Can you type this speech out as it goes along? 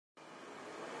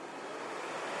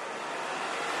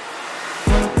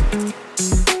Hello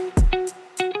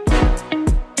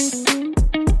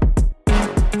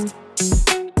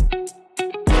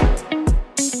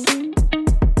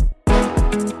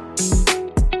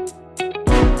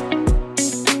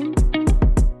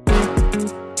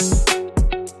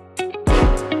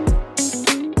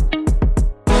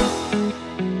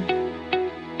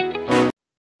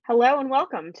and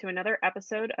welcome to another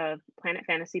episode of Planet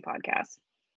Fantasy Podcast.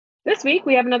 This week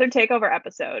we have another takeover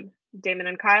episode. Damon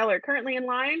and Kyle are currently in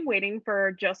line waiting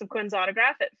for Joseph Quinn's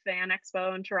autograph at Fan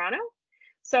Expo in Toronto.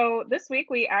 So this week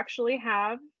we actually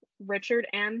have Richard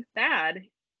and Thad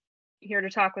here to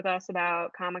talk with us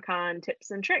about Comic-Con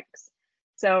tips and tricks.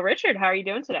 So Richard, how are you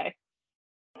doing today?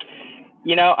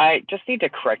 You know, I just need to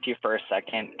correct you for a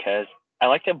second because I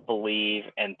like to believe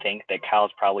and think that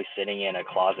Kyle's probably sitting in a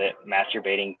closet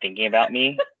masturbating, thinking about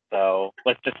me. So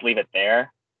let's just leave it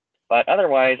there. But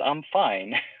otherwise, I'm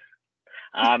fine.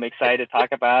 I'm excited to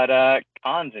talk about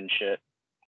cons and shit.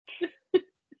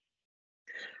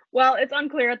 Well, it's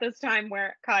unclear at this time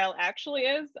where Kyle actually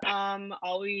is.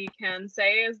 All we can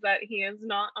say is that he is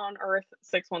not on Earth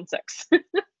 616.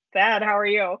 Thad, how are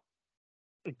you?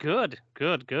 Good.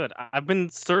 I've been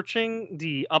searching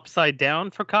the Upside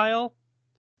Down for Kyle.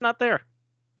 Not there.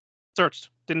 Searched.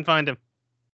 Didn't find him.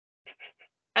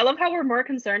 I love how we're more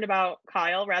concerned about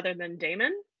Kyle rather than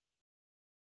Damon.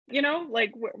 You know,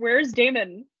 like, where's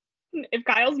Damon? If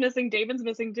Kyle's missing, Damon's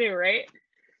missing too, right?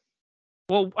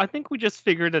 Well, I think we just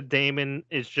figured that Damon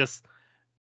is just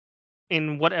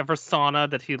in whatever sauna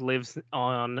that he lives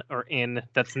on or in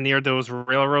that's near those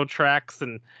railroad tracks,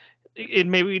 and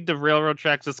maybe the railroad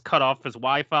tracks just cut off his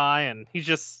Wi-Fi, and he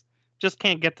just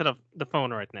can't get to the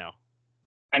phone right now.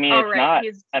 I mean, it's not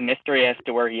a mystery as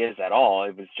to where he is at all.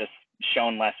 It was just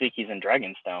shown last week he's in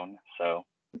Dragonstone, so.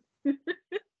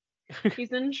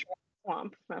 He's in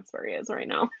Swamp. That's where he is right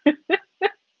now.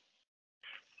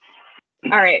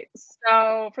 All right.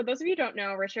 So for those of you who don't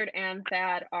know, Richard and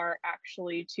Thad are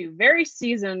actually two very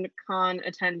seasoned con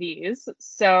attendees.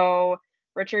 So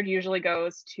Richard usually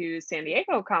goes to San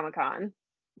Diego Comic-Con,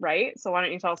 right? So why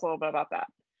don't you tell us a little bit about that?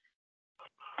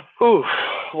 Ooh,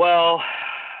 well,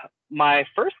 my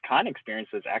first con experience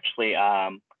was actually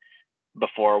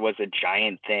before it was a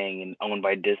giant thing and owned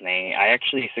by Disney. I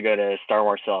actually used to go to Star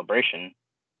Wars Celebration.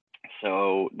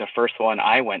 So the first one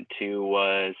I went to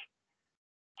was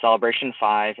Celebration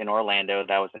 5 in Orlando.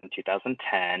 That was in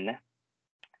 2010.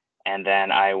 And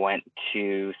then I went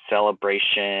to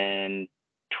Celebration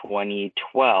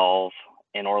 2012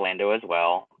 in Orlando as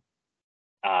well.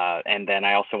 And then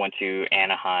I also went to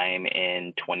Anaheim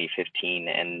in 2015,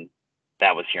 and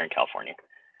that was here in California.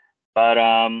 But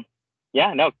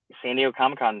yeah, no, San Diego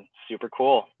Comic-Con, super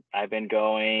cool. I've been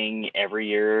going every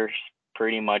year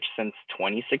pretty much since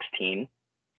 2016,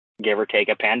 give or take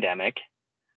a pandemic.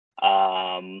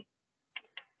 But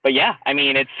yeah, I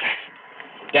mean, it's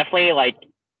definitely like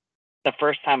the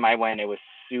first time I went, it was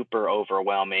super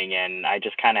overwhelming, and I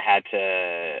just kind of had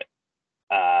to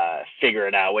figure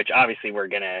it out, which obviously we're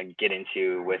going to get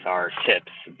into with our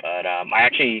tips. But I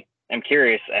actually am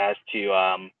curious as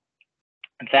to,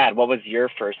 Thad, what was your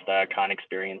first con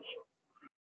experience?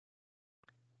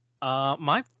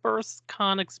 My first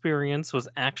con experience was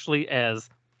actually as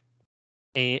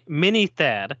a mini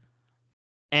Thad,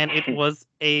 and it was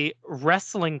a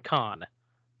wrestling con,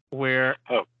 where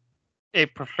a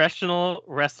professional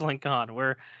wrestling con,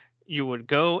 where you would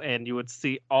go and you would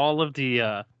see all of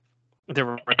the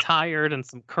retired and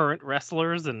some current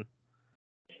wrestlers, and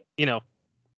you know,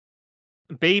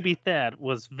 Baby Thad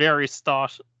was very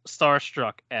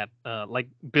starstruck at like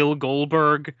Bill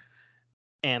Goldberg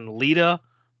and Lita.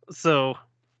 So,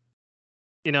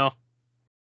 you know,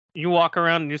 you walk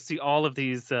around and you see all of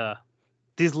these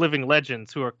living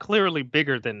legends who are clearly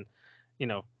bigger than, you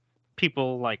know,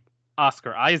 people like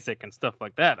Oscar Isaac and stuff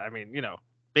like that. I mean, you know,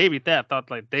 Baby Thad thought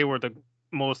like they were the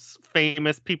most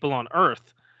famous people on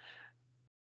Earth.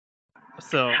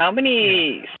 So how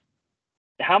many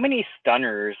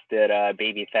stunners did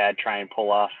Baby Thad try and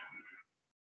pull off?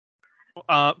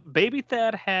 Baby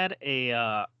Thad had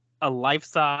a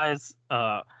life-size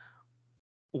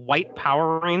white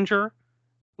Power Ranger,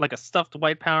 like a stuffed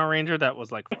white Power Ranger that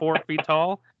was like 4 feet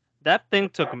tall. That thing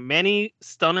took many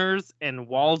stunners and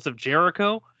walls of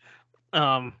Jericho.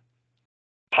 Pile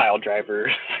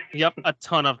drivers. Yep, a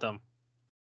ton of them.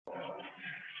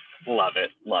 Love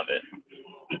it.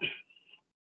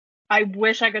 I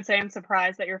wish I could say I'm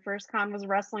surprised that your first con was a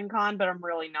wrestling con, but I'm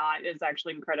really not. It's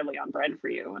actually incredibly on brand for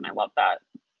you, and I love that.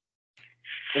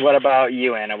 What about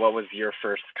you, Anna? What was your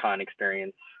first con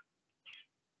experience?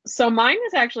 So mine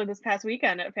was actually this past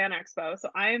weekend at Fan Expo. So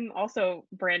I'm also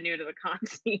brand new to the con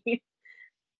scene.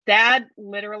 Dad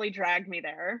literally dragged me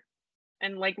there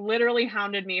and like literally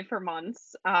hounded me for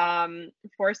months,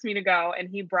 forced me to go, and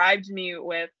he bribed me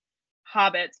with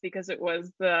hobbits because it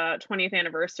was the 20th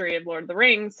anniversary of Lord of the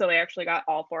Rings, so they actually got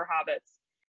all 4 hobbits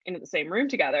into the same room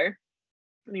together.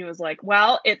 And he was like,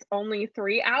 well, it's only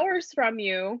 3 hours from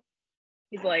you.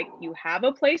 He's like, you have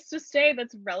a place to stay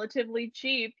that's relatively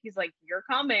cheap. He's like, you're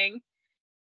coming.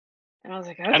 And I was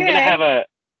like, okay.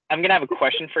 I'm gonna have a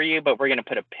question for you, but we're gonna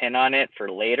put a pin on it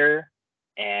for later,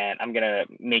 and I'm gonna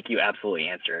make you absolutely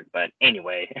answer it. But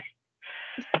anyway,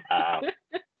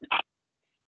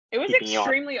 it was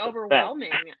extremely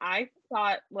overwhelming. I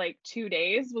thought like 2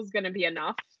 days was gonna be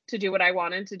enough to do what I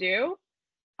wanted to do.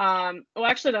 Well,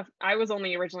 actually, I was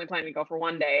only originally planning to go for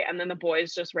 1 day, and then the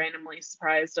boys just randomly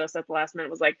surprised us at the last minute.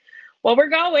 Was like, well, we're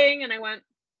going, and I went,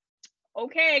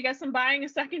 okay, I guess I'm buying a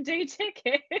second day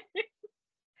ticket.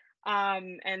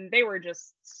 And they were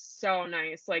just so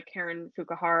nice. Like Karen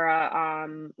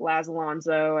Fukuhara, Laz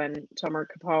Alonso, and Tomer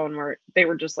Capone they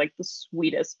were just like the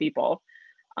sweetest people.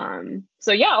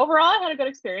 So yeah, overall I had a good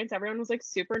experience. Everyone was like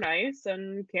super nice,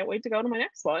 and can't wait to go to my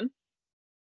next one.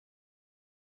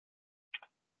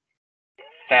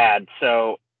 Thad,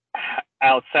 so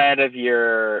outside of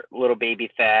your little baby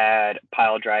Thad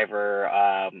pile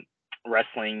driver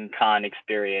wrestling con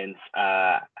experience,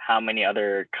 how many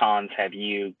other cons have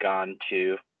you gone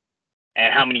to,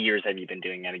 and how many years have you been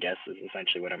doing it, I guess, is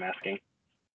essentially what I'm asking.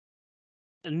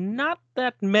 Not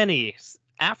that many.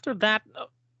 After that,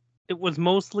 it was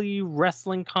mostly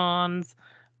wrestling cons,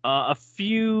 a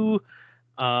few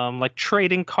like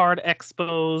trading card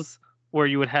expos where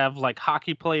you would have like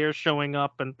hockey players showing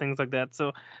up and things like that.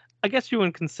 So I guess you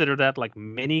wouldn't consider that like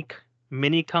mini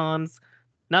cons.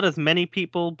 Not as many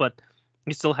people, but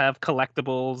you still have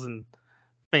collectibles and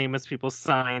famous people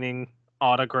signing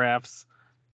autographs.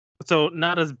 So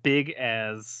not as big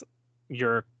as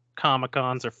your Comic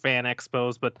Cons or fan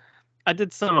expos, but I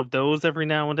did some of those every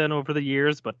now and then over the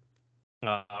years. But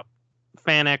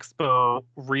Fan Expo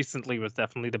recently was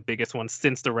definitely the biggest one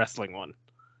since the wrestling one.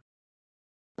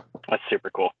 That's super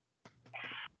cool.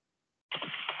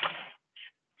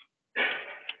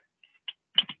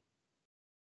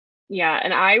 Yeah,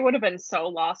 and I would have been so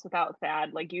lost without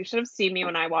Thad. Like, you should have seen me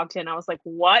when I walked in. I was like,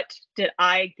 what did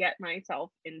I get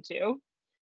myself into?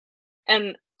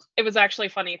 And it was actually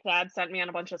funny. Thad sent me on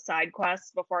a bunch of side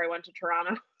quests before I went to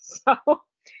Toronto. So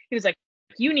he was like,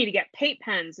 you need to get paint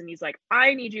pens. And he's like,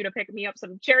 I need you to pick me up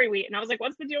some cherry wheat. And I was like,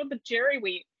 what's the deal with the cherry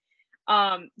wheat?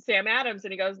 Sam Adams.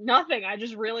 And he goes, nothing. I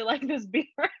just really like this beer.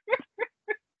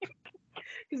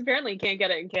 Because apparently you can't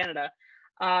get it in Canada.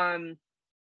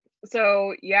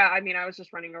 So yeah, I mean, I was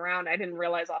just running around. I didn't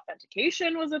realize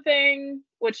authentication was a thing,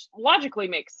 which logically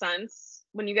makes sense.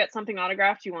 When you get something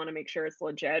autographed, you want to make sure it's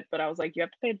legit. But I was like, you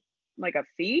have to pay like a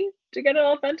fee to get it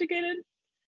authenticated?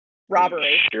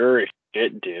 Robbery. Sure,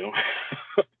 it do.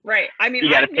 Right. I mean, you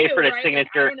got to pay for the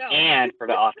signature and for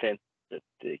the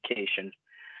authentication.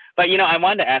 But I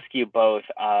wanted to ask you both,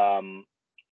 and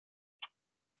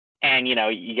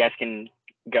you guys can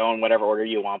go in whatever order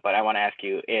you want. But I want to ask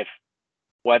you, if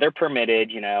weather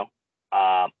permitted,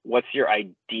 what's your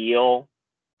ideal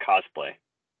cosplay?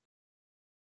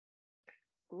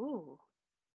 Ooh,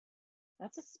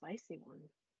 that's a spicy one.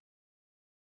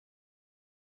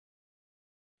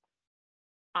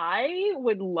 I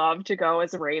would love to go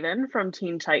as Raven from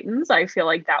Teen Titans. I feel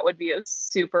like that would be a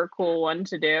super cool one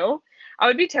to do. I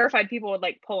would be terrified people would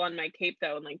like pull on my cape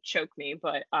though and like choke me,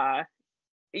 but I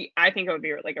think it would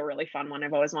be like a really fun one.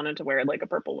 I've always wanted to wear like a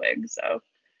purple wig, so.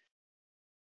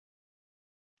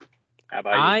 How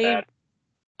about you, Pat?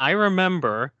 I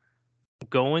remember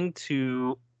going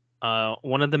to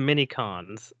one of the mini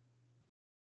cons,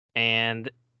 and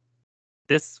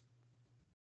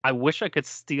I wish I could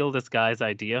steal this guy's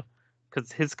idea,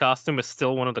 because his costume is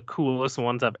still one of the coolest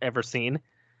ones I've ever seen.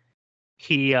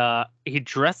 He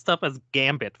dressed up as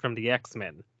Gambit from the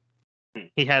X-Men.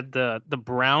 He had the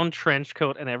brown trench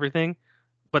coat and everything,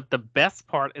 but the best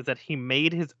part is that he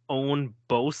made his own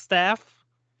bow staff,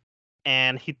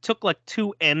 and he took like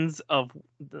 2 ends of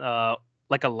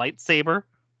like a lightsaber,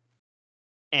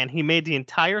 and he made the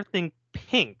entire thing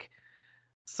pink.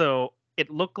 So it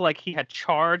looked like he had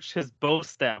charged his bow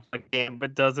staff like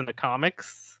Gambit does in the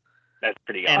comics. That's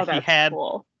pretty awesome. And he had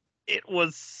cool. It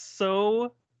was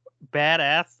so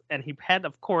badass, and he had,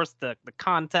 of course, the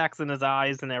contacts in his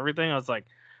eyes and everything. I was like,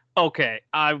 okay,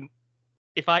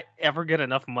 if I ever get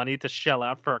enough money to shell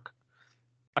out for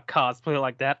a cosplay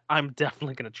like that, I'm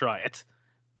definitely gonna try it.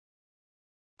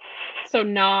 So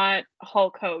not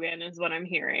Hulk Hogan is what I'm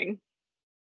hearing.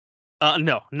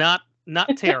 No, not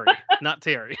Terry. Not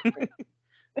Terry.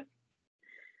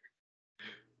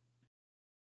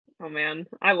 Oh man,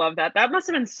 I love that. That must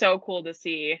have been so cool to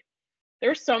see. There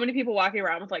were so many people walking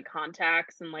around with like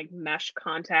contacts and like mesh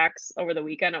contacts over the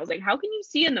weekend. I was like, how can you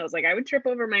see in those? Like I would trip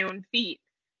over my own feet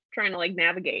trying to like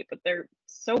navigate, but they're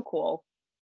so cool.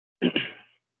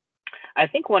 I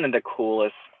think one of the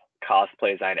coolest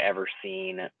cosplays I'd ever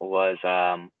seen was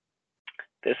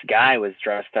this guy was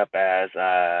dressed up as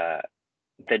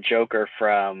the Joker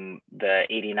from the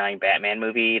 '89 Batman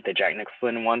movie, the Jack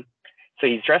Nicholson one. So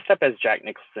he's dressed up as Jack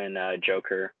Nicholson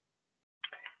Joker,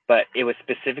 but it was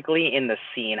specifically in the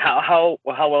scene. How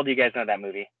well do you guys know that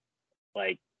movie?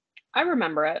 Like, I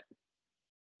remember it.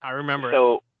 I remember it.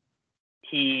 So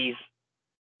he's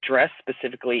dressed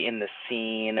specifically in the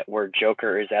scene where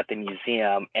Joker is at the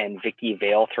museum and Vicky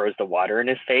Vale throws the water in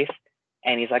his face.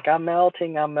 And he's like, I'm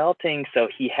melting. So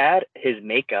he had his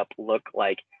makeup look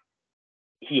like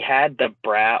he had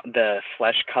the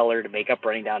flesh colored makeup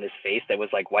running down his face that was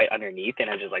like white underneath. And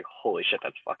I was just like, holy shit,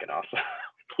 that's fucking awesome.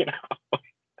 You know?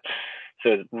 So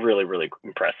it's really, really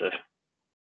impressive.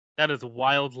 That is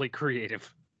wildly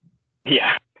creative.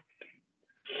 Yeah.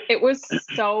 It was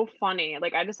so funny.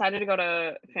 Like I decided to go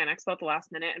to Fan Expo at the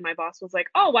last minute and my boss was like,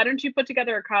 oh, why don't you put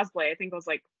together a cosplay? I think it was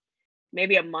like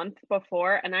maybe a month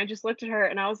before. And I just looked at her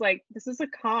and I was like, this is a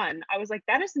con. I was like,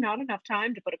 that is not enough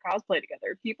time to put a cosplay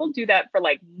together. People do that for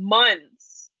like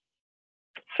months.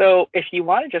 So if you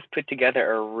want to just put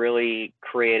together a really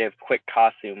creative, quick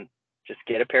costume, just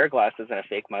get a pair of glasses and a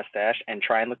fake mustache and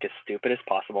try and look as stupid as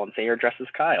possible and say you're dressed as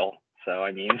Kyle. So,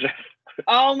 I mean, just...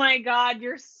 Oh my God,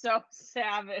 you're so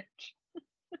savage.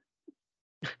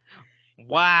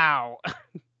 Wow.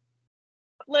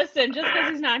 Listen, just because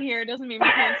he's not here doesn't mean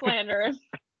we can't slander him.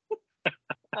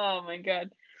 Oh my God.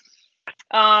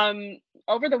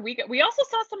 Over the weekend, we also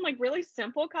saw some like really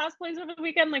simple cosplays over the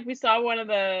weekend. Like we saw one of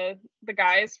the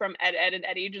guys from Ed, and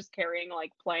Eddie just carrying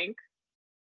like Plank.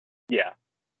 Yeah.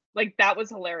 Like that was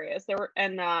hilarious.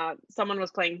 Someone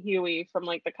was playing Huey from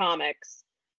like the comics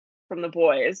from The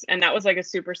Boys, and that was like a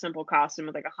super simple costume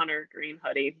with like a hunter green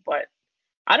hoodie. But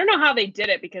I don't know how they did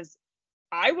it because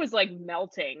I was like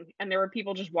melting and there were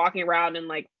people just walking around in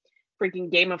like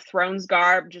freaking Game of Thrones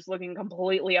garb, just looking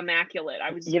completely immaculate.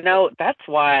 That's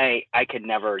why I could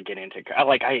never get into,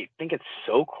 like, I think it's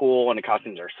so cool and the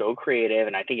costumes are so creative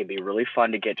and I think it'd be really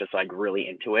fun to get just like really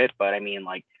into it. But I mean,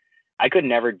 like, I could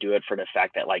never do it for the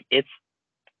fact that like it's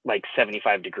like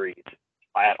 75 degrees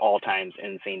at all times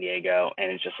in San Diego,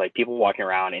 and it's just like people walking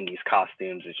around in these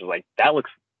costumes. It's just like that looks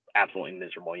absolutely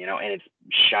miserable, you know. And it's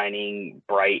shining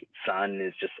bright sun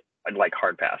is just like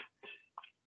hard pass.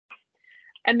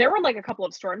 And there were like a couple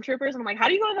of stormtroopers, and I'm like, how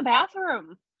do you go to the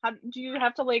bathroom? How do you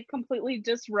have to like completely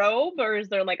disrobe, or is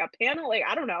there like a panel? Like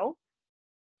I don't know.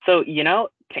 So, you know,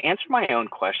 to answer my own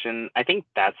question, I think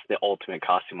that's the ultimate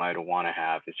costume I'd want to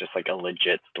have. It's just like a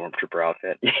legit stormtrooper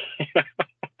outfit.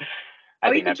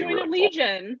 Oh, you can join a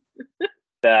Legion.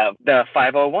 The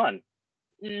 501.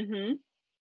 Mm-hmm.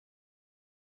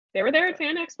 They were there at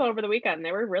Fan Expo over the weekend.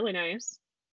 They were really nice.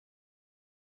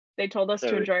 They told us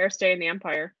to enjoy our stay in the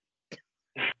Empire.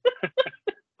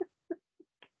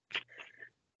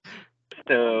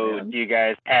 So, do you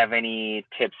guys have any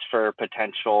tips for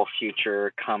potential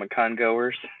future Comic-Con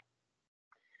goers?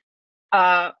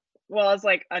 Well, as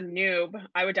like a noob,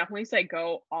 I would definitely say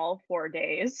go all 4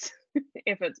 days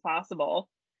if it's possible.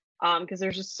 Because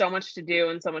there's just so much to do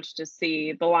and so much to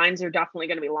see. The lines are definitely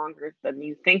going to be longer than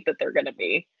you think that they're going to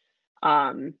be.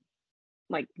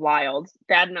 Like wild.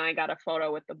 Dad and I got a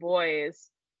photo with the boys,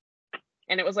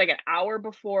 and it was like an hour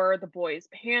before the boys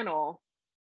panel,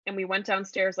 and we went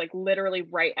downstairs like literally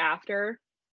right after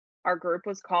our group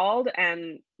was called,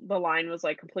 and the line was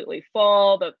like completely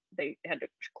full. That they had to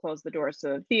close the doors to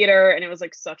the theater, and it was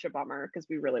like such a bummer because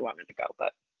we really wanted to go,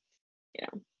 but you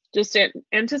know, just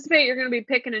anticipate you're going to be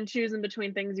picking and choosing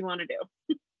between things you want to do.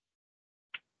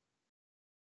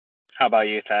 How about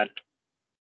you, Thad?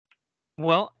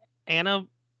 Well, Anna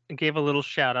gave a little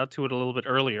shout out to it a little bit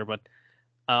earlier, but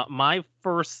my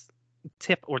first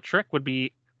tip or trick would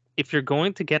be, if you're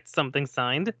going to get something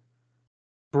signed,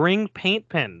 bring paint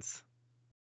pens.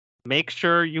 Make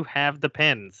sure you have the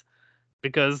pens,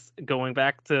 because going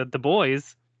back to the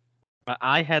boys,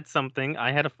 I had a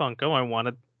Funko. I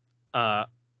wanted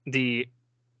the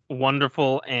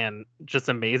wonderful and just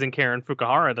amazing Karen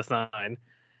Fukuhara to sign,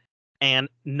 and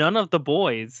none of the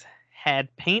boys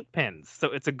had paint pens. So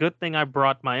it's a good thing I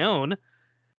brought my own,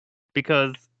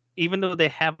 because even though they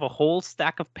have a whole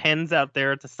stack of pens out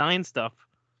there to sign stuff,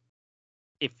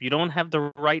 if you don't have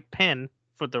the right pen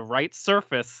for the right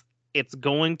surface, it's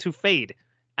going to fade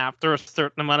after a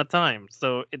certain amount of time.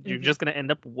 So you're just going to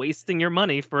end up wasting your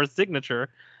money for a signature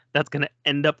that's going to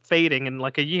end up fading in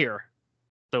like a year.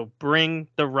 So bring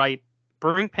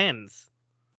pens.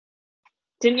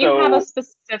 Didn't you have a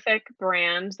specific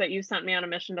brand that you sent me on a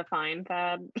mission to find,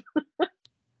 Thad?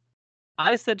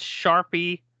 I said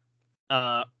Sharpie,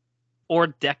 or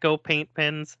Deco paint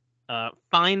pens,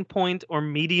 fine point or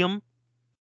medium.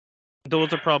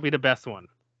 Those are probably the best one.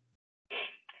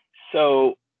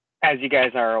 So, as you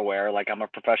guys are aware, like I'm a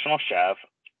professional chef,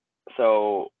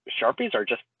 so Sharpies are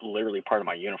just literally part of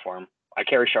my uniform. I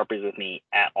carry Sharpies with me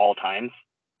at all times,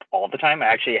 all the time. I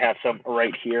actually have some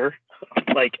right here.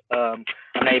 Like, I'm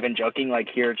not even joking, like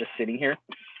here, just sitting here.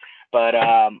 But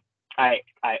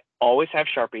I always have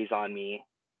Sharpies on me,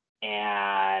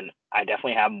 and I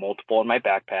definitely have multiple in my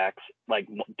backpacks, like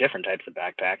different types of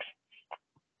backpacks.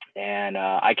 And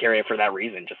I carry it for that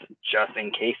reason, just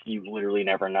in case you literally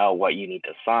never know what you need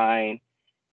to sign.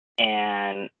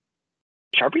 And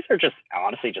Sharpies are just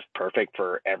honestly just perfect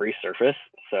for every surface.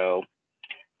 So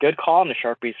good call on the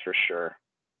Sharpies for sure.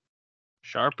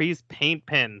 Sharpies paint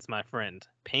pens, my friend.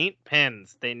 Paint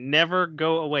pens. They never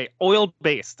go away.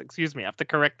 Oil-based. Excuse me. I have to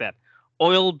correct that.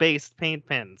 Oil-based paint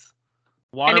pens.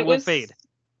 Water will fade.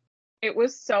 It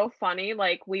was so funny.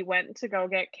 Like, we went to go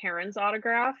get Karen's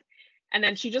autograph, and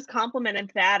then she just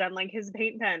complimented Thad on like his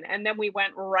paint pen. And then we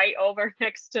went right over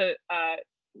next to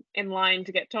in line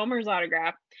to get Tomer's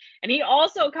autograph. And he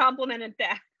also complimented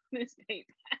Thad on his paint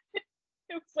pen.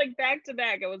 It was like back to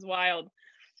back. It was wild.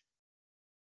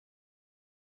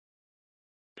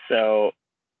 So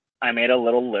I made a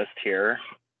little list here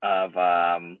of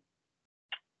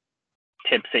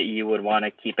tips that you would want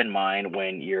to keep in mind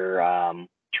when you're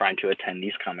trying to attend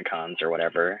these Comic Cons or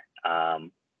whatever.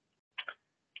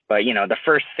 But you know, the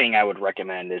first thing I would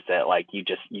recommend is that like you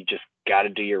just got to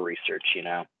do your research. You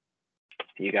know,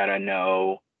 you got to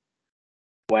know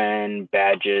when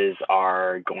badges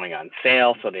are going on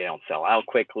sale so they don't sell out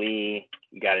quickly.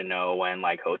 You got to know when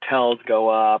like hotels go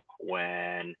up,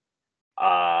 when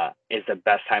is the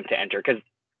best time to enter, because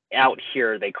out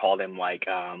here they call them like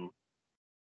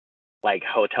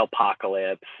hotel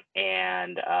apocalypse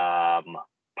and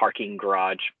parking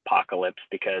garage apocalypse,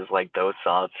 because like those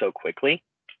sell out so quickly.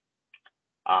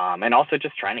 And also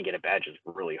just trying to get a badge is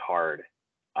really hard.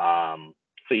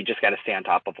 So you just got to stay on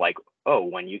top of like, oh,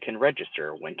 when you can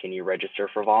register, when can you register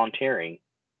for volunteering?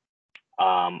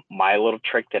 My little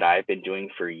trick that I've been doing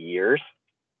for years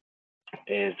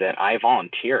is that I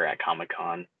volunteer at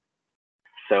Comic-Con.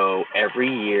 So every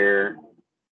year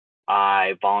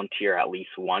I volunteer at least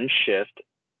one shift,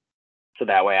 so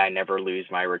that way I never lose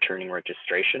my returning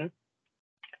registration.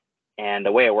 And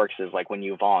the way it works is like when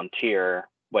you volunteer,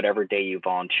 whatever day you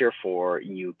volunteer for,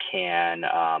 you can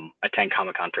attend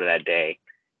Comic-Con for that day.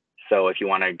 So if you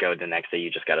want to go the next day, you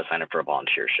just got to sign up for a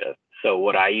volunteer shift. So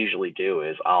what I usually do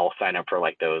is I'll sign up for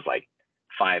like those like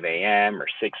 5 a.m. or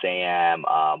 6 a.m.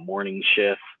 Morning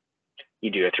shifts.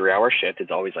 You do a 3-hour shift.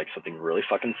 It's always like something really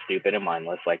fucking stupid and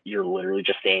mindless. Like you're literally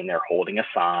just staying there holding a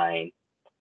sign,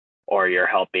 or you're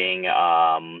helping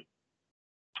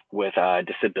with a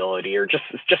disability, or just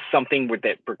something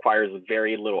that requires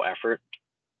very little effort.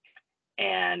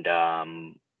 And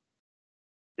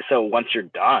so once you're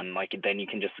done, like then you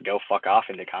can just go fuck off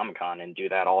into Comic-Con and do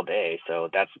that all day. So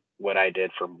that's what I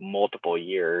did for multiple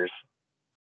years.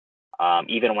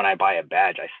 Even when I buy a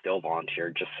badge, I still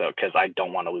volunteer just so, because I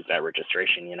don't want to lose that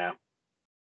registration, you know?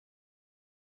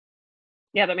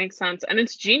 Yeah, that makes sense. And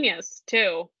it's genius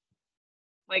too.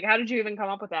 Like, how did you even come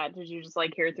up with that? Did you just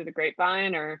like hear it through the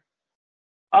grapevine, or?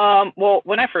 Well,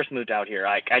 when I first moved out here,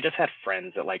 I just had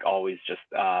friends that like always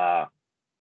just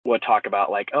would talk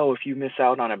about like, oh, if you miss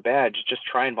out on a badge, just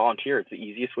try and volunteer. It's the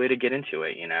easiest way to get into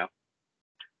it, you know?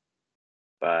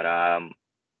 But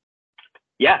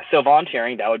yeah, so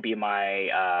volunteering, that would be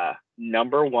my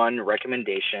number one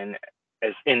recommendation,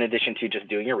 as in addition to just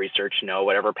doing your research. Know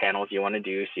whatever panels you want to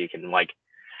do so you can like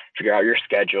figure out your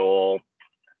schedule,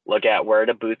 look at where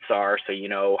the booths are so you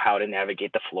know how to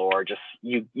navigate the floor. Just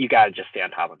you got to just stay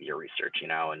on top of your research, you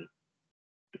know? And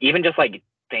even just like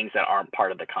things that aren't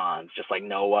part of the cons, just like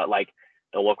know what like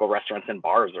the local restaurants and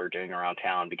bars are doing around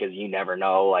town, because you never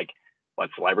know like what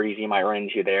celebrities you might run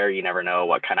into there. You never know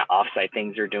what kind of offsite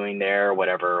things they're doing there,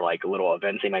 whatever like little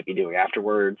events they might be doing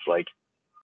afterwards. Like,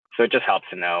 so it just helps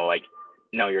to know like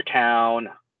know your town,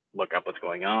 look up what's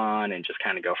going on, and just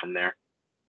kind of go from there.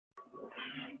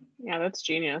 Yeah, that's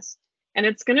genius. And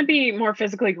it's going to be more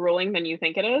physically grueling than you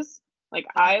think it is. Like,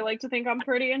 I like to think I'm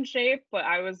pretty in shape, but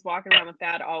I was walking around with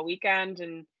that all weekend,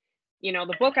 and you know,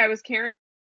 the book I was carrying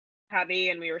heavy,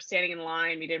 and we were standing in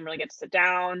line. We didn't really get to sit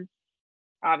down.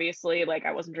 Obviously, like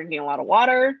I wasn't drinking a lot of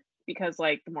water, because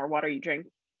like the more water you drink,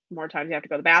 the more times you have to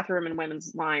go to the bathroom, and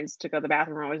women's lines to go to the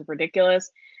bathroom are always ridiculous.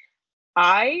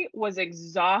 I was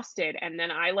exhausted, and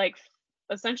then I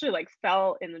essentially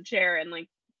fell in the chair in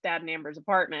Dad and Amber's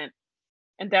apartment.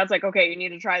 And Dad's like, okay, you need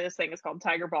to try this thing. It's called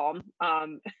Tiger Balm.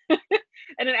 And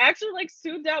it actually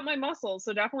soothed out my muscles.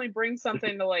 So definitely bring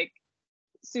something to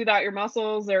soothe out your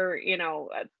muscles, or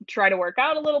try to work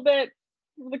out a little bit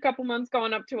with a couple months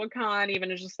going up to a con,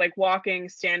 even as just walking,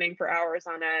 standing for hours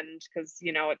on end, because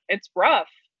it's rough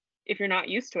if you're not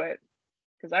used to it.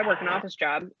 Because I work an office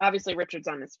job. Obviously, Richard's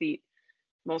on his feet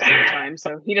most of the time,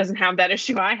 so he doesn't have that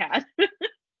issue I had.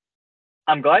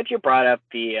 I'm glad you brought up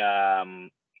the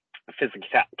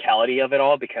physicality of it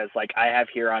all, because I have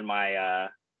here on my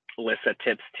list of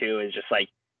tips too is just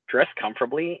dress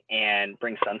comfortably and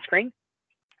bring sunscreen,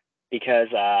 because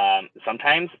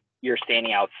sometimes you're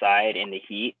standing outside in the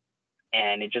heat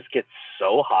and it just gets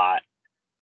so hot,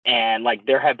 and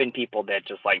there have been people that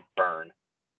just burn.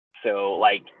 So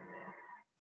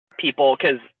people,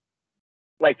 because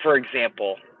for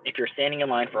example, if you're standing in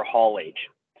line for Hall H,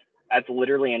 that's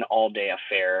literally an all-day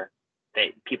affair that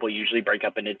people usually break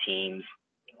up into teams.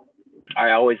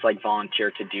 I always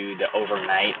volunteer to do the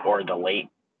overnight or the late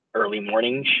early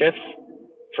morning shifts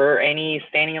for any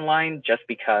standing in line, just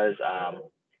because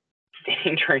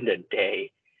standing during the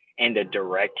day in the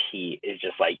direct heat is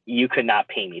just you could not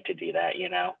pay me to do that,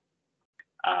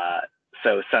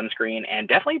 so sunscreen, and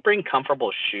definitely bring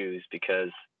comfortable shoes,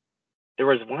 because there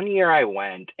was one year I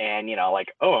went and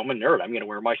oh, I'm a nerd, I'm gonna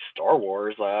wear my Star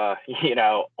Wars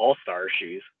all-star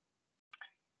shoes,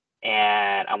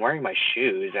 and I'm wearing my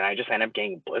shoes, and I just end up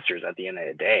getting blisters at the end of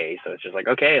the day. So it's just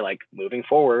okay, moving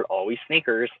forward, always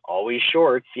sneakers, always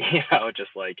shorts, just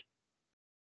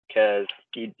because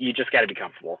you just got to be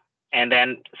comfortable. And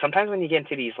then sometimes when you get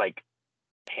into these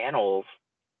panels,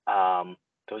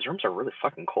 those rooms are really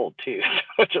fucking cold too.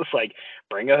 So just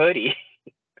bring a hoodie.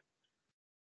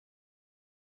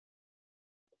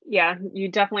 Yeah, you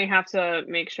definitely have to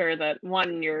make sure that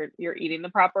one, you're eating the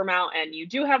proper amount, and you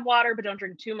do have water, but don't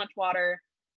drink too much water.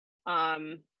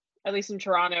 At least in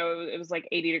Toronto, it was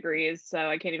 80 degrees, so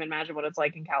I can't even imagine what it's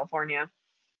like in California.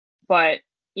 But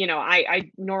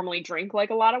I normally drink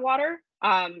a lot of water.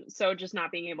 So just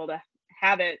not being able to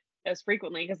have it as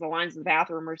frequently because the lines in the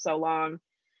bathroom are so long.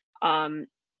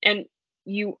 And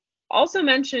you also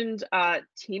mentioned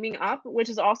teaming up, which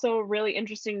is also a really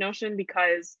interesting notion,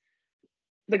 because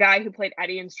the guy who played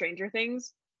Eddie in Stranger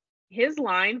Things, his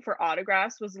line for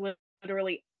autographs was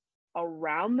literally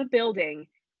around the building,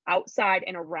 outside,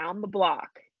 and around the block.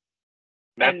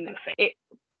 That's and insane.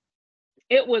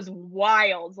 It was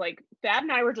wild. Thad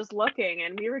and I were just looking,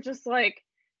 and we were just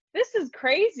this is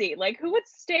crazy. Who would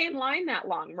stay in line that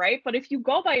long, right? But if you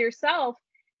go by yourself,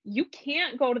 you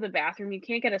can't go to the bathroom, you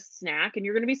can't get a snack, and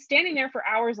you're going to be standing there for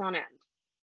hours on end.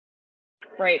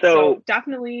 Right. So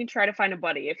definitely try to find a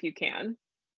buddy if you can.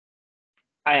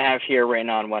 I have here written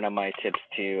on one of my tips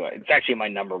too. It's actually my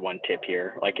number one tip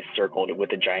here, it's circled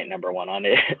with a giant number one on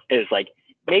it, is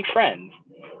make friends,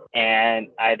 and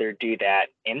either do that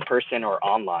in person or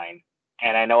online.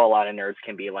 And I know a lot of nerds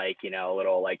can be a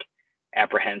little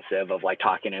apprehensive of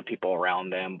talking to people around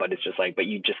them, but it's just but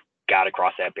you just got to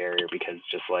cross that barrier, because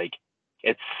just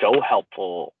it's so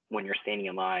helpful when you're standing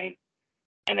in line,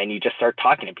 and then you just start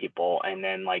talking to people, and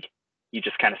then you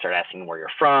just kind of start asking where you're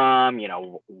from,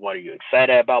 what are you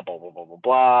excited about, blah, blah, blah, blah,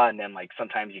 blah. And then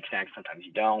sometimes you connect, sometimes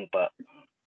you don't. But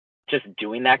just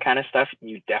doing that kind of stuff,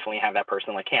 you definitely have that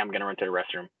person hey, I'm going to run to the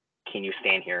restroom. Can you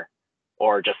stand here?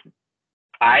 Or just,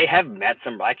 I have met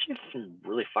some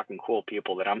really fucking cool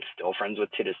people that I'm still friends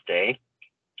with to this day.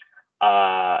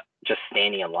 Just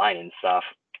standing in line and stuff.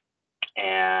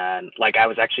 And I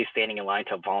was actually standing in line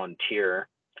to volunteer.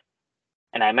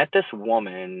 And I met this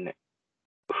woman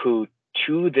who,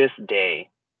 to this day,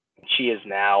 she is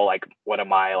now one of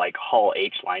my Hall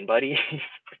H line buddies.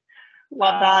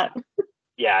 Love that.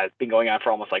 Yeah, it's been going on for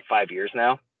almost 5 years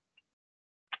now.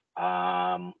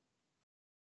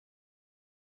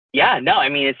 Yeah, no, I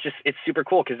mean, it's super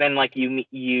cool, because then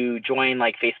you join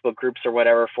Facebook groups or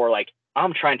whatever for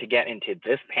I'm trying to get into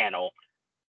this panel.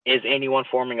 Is anyone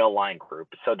forming a line group?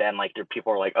 So then there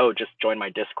people are oh, just join my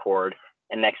Discord,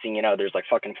 and next thing you know, there's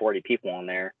 40 people on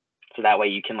there. So that way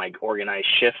you can organize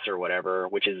shifts or whatever,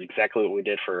 which is exactly what we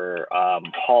did for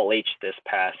Hall H this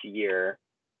past year.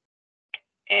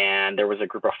 And there was a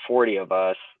group of 40 of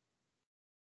us,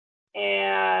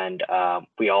 and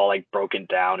we all broke it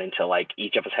down into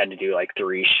each of us had to do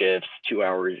 3 shifts, 2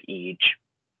 hours each.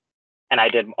 And I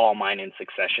did all mine in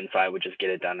succession, so I would just get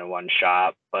it done in one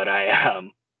shot. But I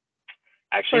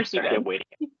actually started waiting.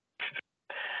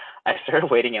 I started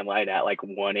waiting in line at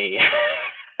 1 a.m.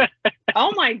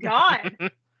 Oh my god.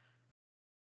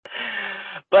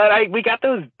 But we got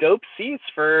those dope seats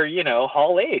for,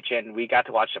 Hall H, and we got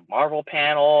to watch the Marvel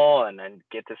panel and then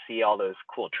get to see all those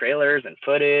cool trailers and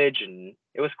footage, and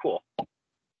it was cool.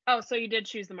 Oh, so you did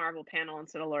choose the Marvel panel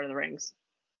instead of Lord of the Rings?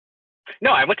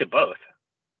 No, I went to both.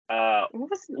 What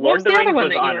was the other one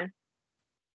that you were?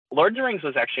 Lord of the Rings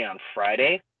was actually on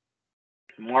Friday.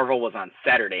 Marvel was on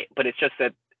Saturday, but it's just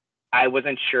that I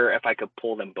wasn't sure if I could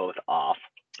pull them both off.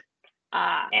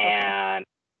 And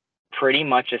pretty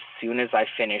much as soon as I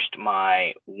finished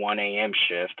my 1 a.m.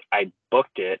 shift, I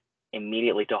booked it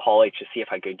immediately to Hall H to see if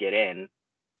I could get in.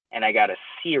 And I got a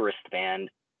C wristband,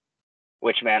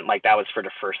 which meant like that was for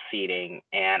the first seating.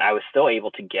 And I was still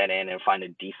able to get in and find a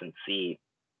decent seat.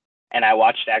 And I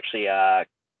watched actually, I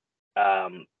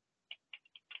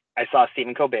saw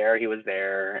Stephen Colbert, he was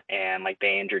there, and like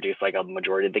they introduced like a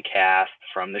majority of the cast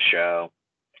from the show.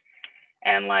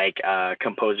 And like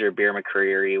composer Bear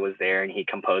McCreary was there, and he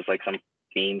composed like some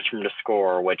themes from the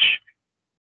score, which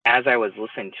as I was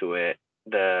listening to it,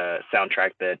 the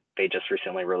soundtrack that they just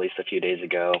recently released a few days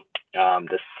ago,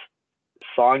 this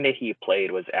song that he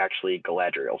played was actually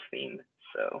Galadriel's theme.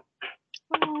 So.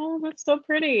 Oh, that's so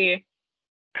pretty.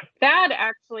 Thad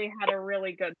actually had a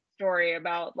really good story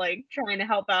about like trying to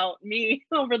help out me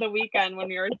over the weekend when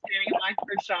we were standing in line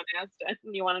for Sean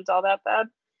Astin. You want to tell that, Thad?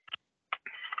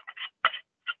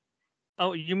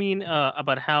 Oh, you mean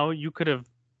about how you could have?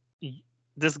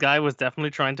 This guy was definitely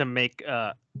trying to make,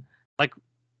 like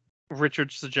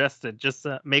Richard suggested, just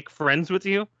make friends with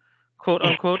you, quote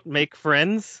unquote, make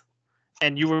friends,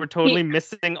 and you were totally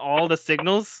missing all the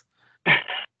signals.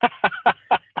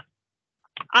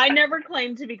 I never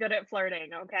claimed to be good at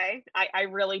flirting, okay? I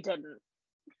really didn't.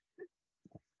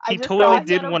 He totally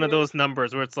did one of those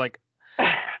numbers where it's like,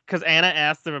 because Anna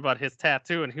asked him about his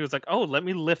tattoo, and he was like, oh, let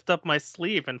me lift up my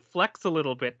sleeve and flex a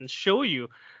little bit and show you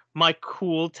my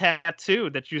cool tattoo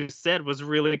that you said was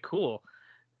really cool.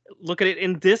 Look at it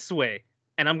in this way.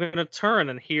 And I'm going to turn,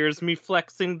 and here's me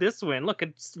flexing this way. And look,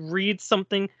 it reads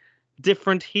something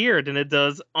different here than it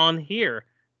does on here.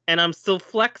 And I'm still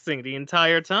flexing the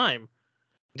entire time.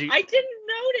 I didn't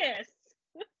notice.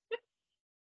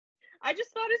 I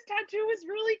just thought his tattoo was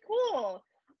really cool.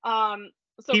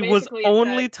 So he was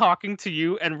only talking to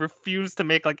you and refused to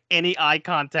make like any eye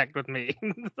contact with me.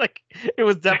 Like it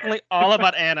was definitely all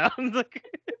about Anna.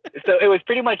 So it was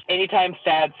pretty much anytime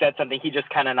Thad said something, he just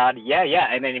kind of nodded,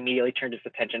 yeah, and then immediately turned his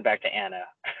attention back to Anna.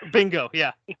 Bingo,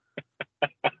 yeah.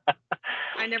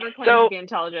 I never claimed to be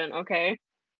intelligent, okay?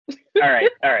 All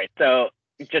right. So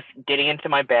just getting into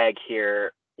my bag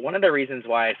here, one of the reasons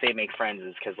why I say make friends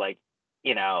is because, like,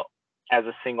 as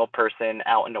a single person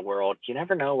out in the world, you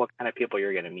never know what kind of people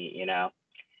you're going to meet,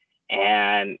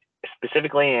 and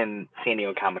specifically in San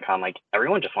Diego Comic-Con, like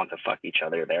everyone just wants to fuck each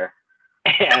other there.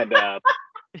 And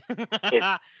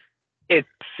it's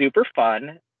super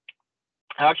fun.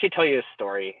 I'll actually tell you a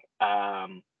story.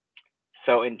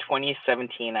 So in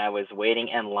 2017, I was waiting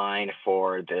in line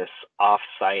for this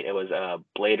off-site. It was a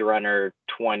Blade Runner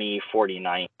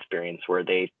 2049 experience where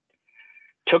they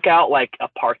took out like a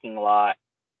parking lot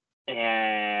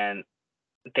and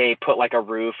they put like a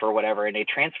roof or whatever, and they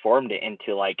transformed it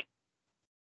into like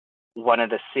one of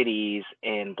the cities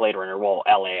in Blade Runner, well,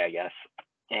 LA, I guess.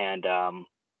 And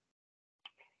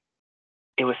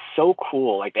it was so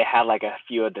cool. Like they had like a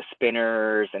few of the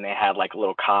spinners, and they had like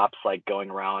little cops like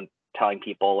going around telling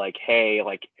people like, hey,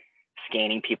 like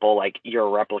scanning people, like you're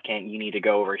a replicant, you need to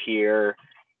go over here.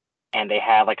 And they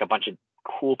had like a bunch of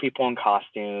cool people in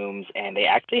costumes, and they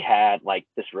actually had like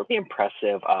this really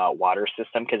impressive water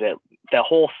system, because the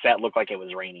whole set looked like it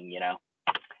was raining,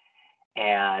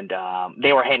 and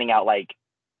they were handing out like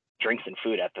drinks and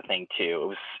food at the thing too. It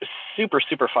was super,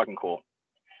 super fucking cool.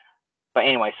 But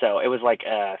anyway, so it was like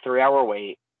a 3-hour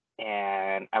wait,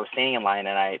 and I was standing in line,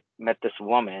 and I met this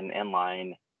woman in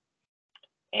line,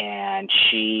 and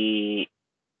she,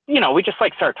 we just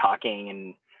like started talking,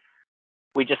 and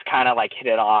we just kind of like hit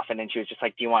it off. And then she was just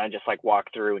like, do you want to just like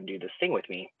walk through and do this thing with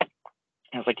me? And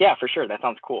I was like, yeah, for sure. That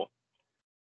sounds cool.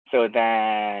 So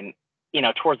then,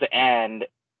 towards the end,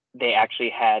 they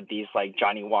actually had these like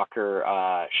Johnny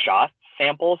Walker shot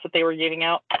samples that they were giving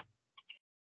out.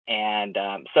 And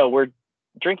so we're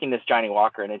drinking this Johnny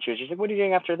Walker, and then she was just like, what are you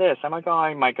doing after this? I'm like, oh,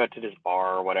 I might go to this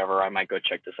bar or whatever. I might go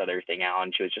check this other thing out.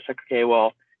 And she was just like, okay,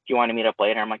 well, do you want to meet up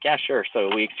later? I'm like, yeah, sure.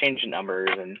 So we exchanged numbers,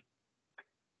 and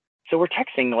so we're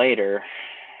texting later.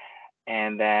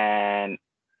 And then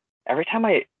every time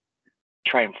I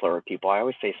try and flirt with people, I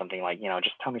always say something like,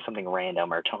 just tell me something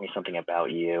random or tell me something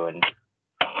about you. And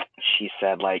she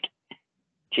said, like,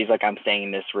 she's like, I'm staying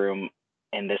in this room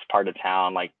in this part of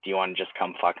town. Like, do you want to just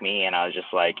come fuck me? And I was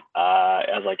just like,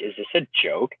 is this a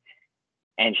joke?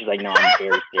 And she's like, no, I'm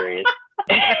very serious.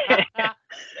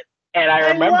 And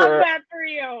I remember love that for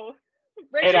you.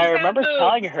 And I remember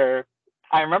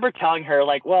telling her,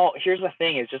 like, well, here's the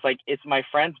thing, is just like, it's my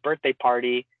friend's birthday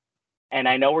party, and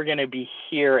I know we're gonna be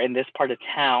here in this part of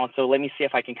town, so let me see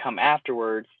if I can come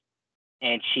afterwards.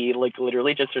 And she like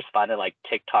literally just responded like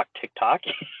TikTok.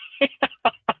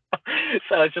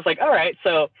 So it's just like, all right.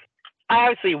 So I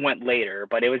obviously went later,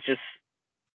 but it was just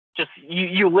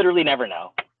you literally never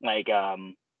know. Like,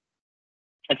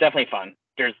 it's definitely fun.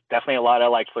 There's definitely a lot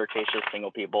of like flirtatious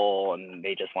single people, and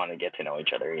they just want to get to know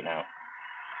each other, And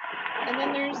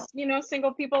then there's,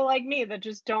 single people like me that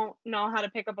just don't know how to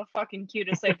pick up a fucking cue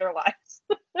to save their lives.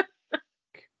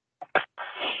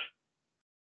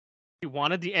 You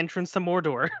wanted the entrance to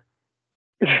Mordor.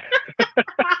 It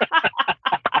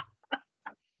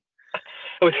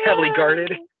was heavily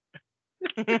guarded.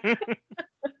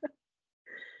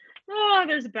 Oh,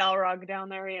 there's a Balrog down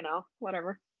there,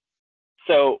 whatever.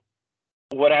 So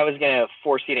what I was going to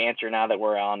force you to answer now that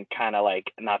we're on kind of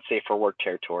like not safe for work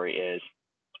territory is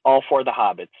all four of the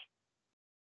hobbits.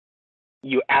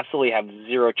 You absolutely have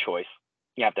zero choice.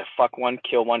 You have to fuck one,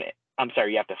 kill one. I'm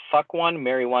sorry, you have to fuck one,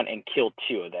 marry one, and kill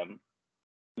two of them.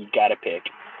 You got to pick.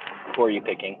 Who are you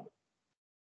picking?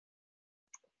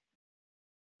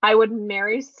 I would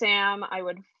marry Sam, I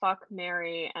would fuck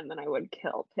Merry, and then I would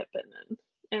kill Pippin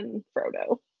and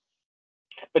Frodo.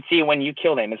 But see, when you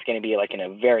kill them, it's going to be like in a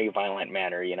very violent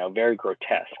manner, very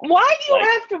grotesque. Why do you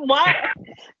have to? Why?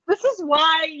 This is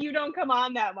why you don't come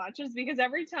on that much, is because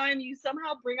every time you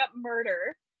somehow bring up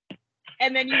murder,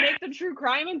 and then you make the true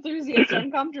crime enthusiast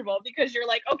uncomfortable because you're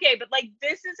like, okay, but like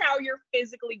this is how you're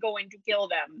physically going to kill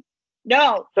them.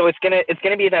 No. So it's gonna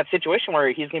be that situation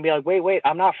where he's gonna be like, wait,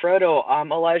 I'm not Frodo,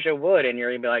 I'm Elijah Wood, and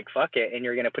you're gonna be like, fuck it, and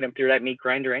you're gonna put him through that meat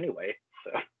grinder anyway.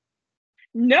 So.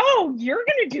 No, you're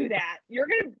gonna do that. You're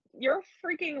a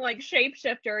freaking like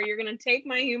shapeshifter. You're gonna take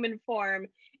my human form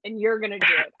and you're gonna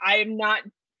do it. I am not.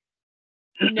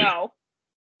 No.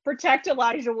 Protect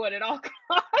Elijah Wood at all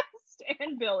costs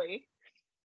and Billy.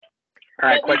 All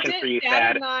right, question for you,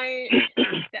 Thad. Thad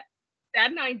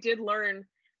and I did learn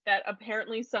that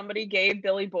apparently somebody gave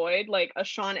Billy Boyd like a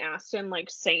Sean Astin like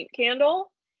saint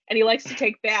candle, and he likes to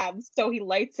take baths, so he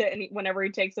lights it, and whenever he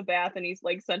takes a bath, and he's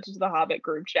like sent it to the Hobbit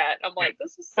group chat. I'm like,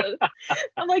 this is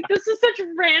such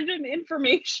random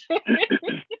information.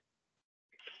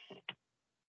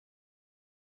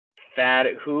 Thad,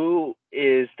 who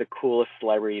is the coolest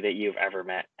celebrity that you've ever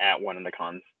met at one of the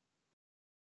cons?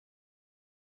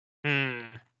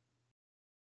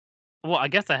 Well, I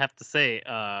guess I have to say,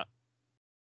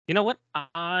 you know what?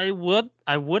 I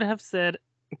would have said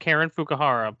Karen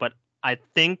Fukuhara, but I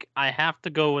think I have to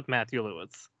go with Matthew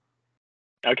Lewis.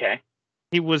 Okay.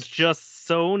 He was just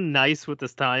so nice with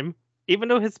his time, even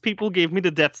though his people gave me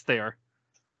the death stare.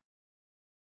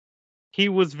 He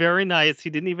was very nice. He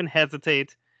didn't even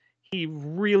hesitate. He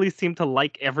really seemed to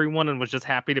like everyone and was just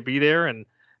happy to be there. And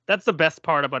that's the best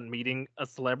part about meeting a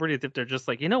celebrity, is if they're just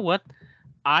like, you know what?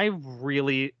 I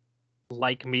really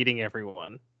like meeting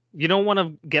everyone. You don't want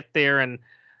to get there and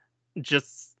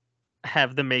just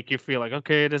have them make you feel like,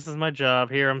 okay, this is my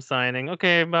job. Here, I'm signing.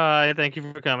 Okay, bye. Thank you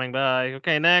for coming. Bye.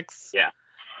 Okay, next. Yeah.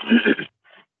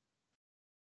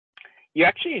 You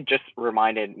actually just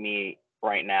reminded me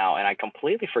right now, and I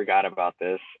completely forgot about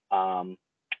this.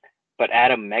 But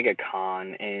at a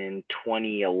MegaCon in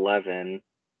 2011,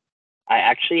 I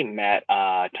actually met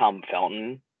Tom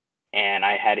Felton, and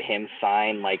I had him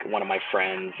sign like one of my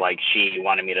friends. Like, she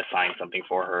wanted me to sign something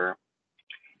for her,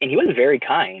 and he was very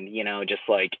kind. Just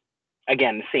like,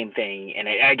 again, the same thing. And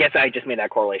I guess I just made that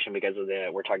correlation because of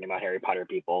we're talking about Harry Potter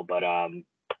people, but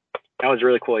that was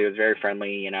really cool. He was very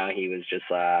friendly. He was just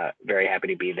very happy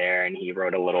to be there, and he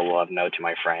wrote a little love note to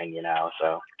my friend.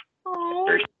 So.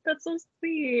 Oh, that's so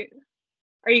sweet.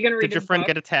 Are you gonna read? Did your friend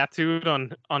get it tattooed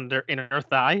on their inner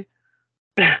thigh?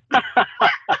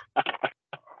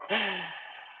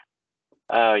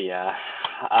 Oh yeah.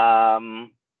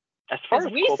 As far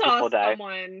as we cool saw people die,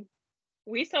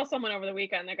 we saw someone over the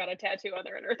weekend that got a tattoo on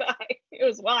their inner thigh. It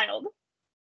was wild.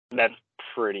 That's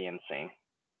pretty insane.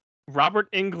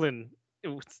 Robert Englund,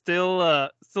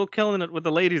 still killing it with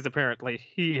the ladies. Apparently,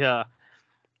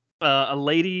 a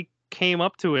lady came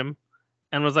up to him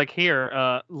and was like,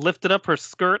 here, lifted up her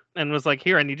skirt and was like,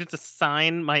 here, I need you to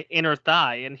sign my inner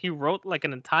thigh. And he wrote like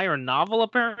an entire novel,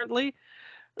 apparently.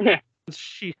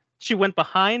 She went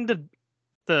behind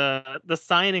the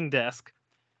signing desk,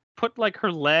 put like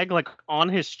her leg like on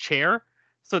his chair,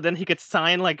 so then he could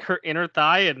sign like her inner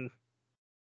thigh. And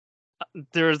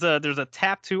there's a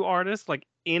tattoo artist like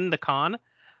in the con,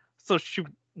 so she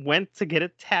went to get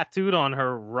it tattooed on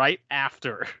her right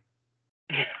after.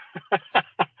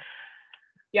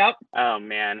 Yep. Oh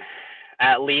man.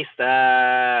 At least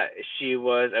she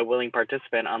was a willing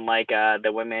participant, unlike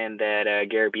the women that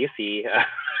Gary Busey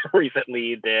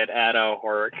recently did at a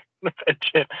horror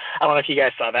convention. I don't know if you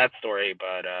guys saw that story,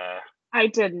 but I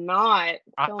did not.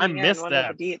 I missed What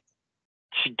that. are the deets?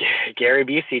 Gary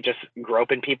Busey just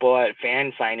groping people at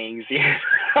fan signings.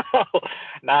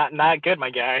 Not good,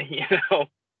 my guy.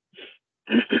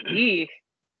 Eek.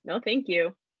 No, thank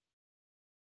you.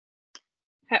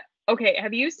 Okay,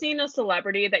 have you seen a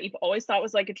celebrity that you've always thought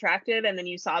was like attractive, and then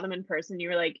you saw them in person, you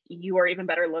were like, you are even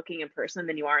better looking in person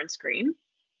than you are on screen?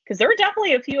 Because there were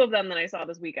definitely a few of them that I saw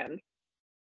this weekend.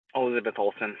 Elizabeth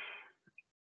Olsen.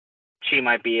 She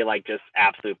might be like just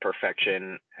absolute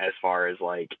perfection as far as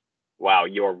like, wow,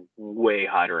 you're way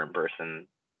hotter in person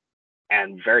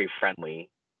and very friendly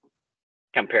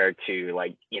compared to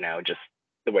like, just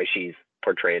the way she's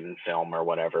portrayed in film or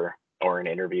whatever, or in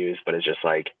interviews. But it's just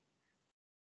like,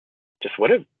 just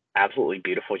what an absolutely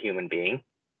beautiful human being.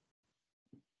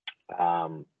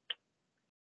 And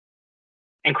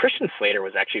Christian Slater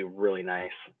was actually really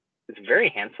nice. He's very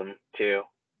handsome too.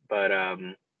 But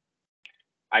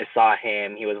I saw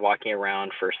him. He was walking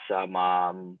around for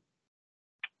some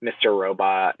Mr.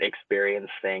 Robot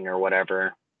experience thing or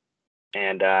whatever.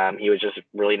 And he was just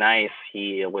really nice.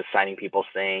 He was signing people's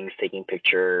things, taking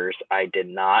pictures. I did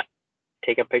not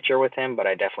take a picture with him, but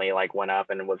I definitely like went up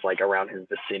and was like around his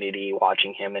vicinity,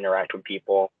 watching him interact with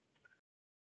people.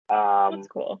 That's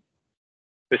cool.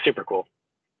 It was super cool.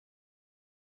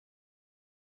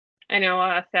 I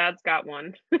know Thad's got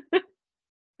one.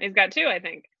 He's got two, I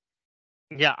think.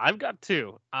 Yeah, I've got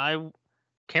two.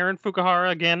 Karen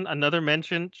Fukuhara, again, another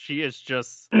mention. She is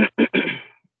just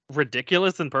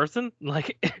ridiculous in person.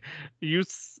 Like, you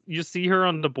see her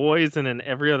on The Boys and in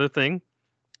every other thing,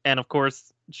 and of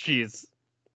course she's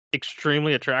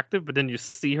extremely attractive, but then you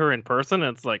see her in person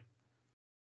and it's like,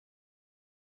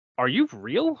 are you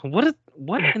real? What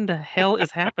in the hell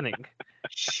is happening?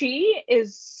 She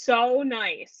is so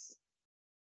nice.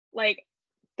 Like,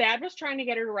 Thad was trying to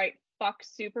get her to write "fuck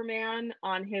Superman"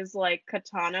 on his like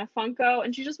katana Funko,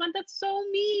 and she just went, "That's so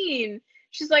mean."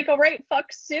 She's like, "All right,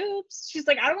 fuck Supes." She's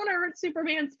like, "I don't want to hurt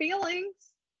Superman's feelings."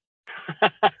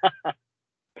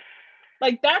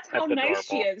 Like, that's how nice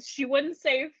she is. She wouldn't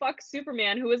say "fuck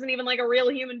Superman," who isn't even like a real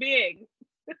human being.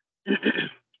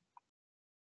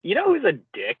 You know who's a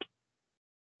dick?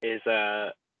 Is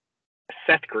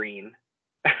Seth Green.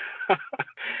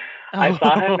 I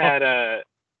saw him at a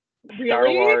Star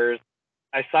Wars.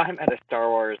 I saw him at a Star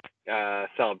Wars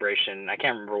celebration. I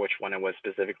can't remember which one it was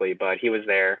specifically, but he was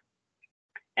there,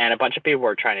 and a bunch of people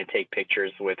were trying to take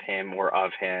pictures with him or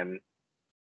of him,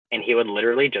 and he would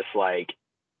literally just like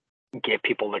give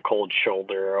people the cold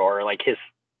shoulder, or like his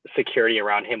security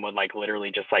around him would like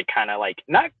literally just like kind of like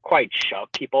not quite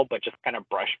shove people, but just kind of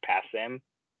brush past them.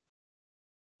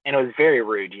 And it was very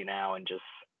rude, and just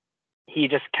he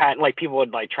just kind of like people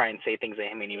would like try and say things to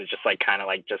him, and he was just like kind of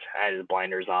like just had his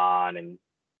blinders on. And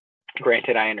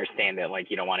granted, I understand that like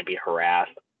you don't want to be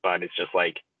harassed, but it's just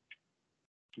like,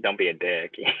 don't be a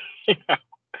dick.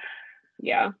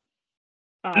 Yeah.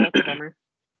 Oh, that's a bummer.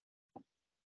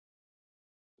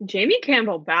 Jamie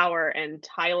Campbell Bower and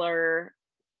Tyler,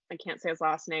 I can't say his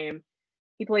last name.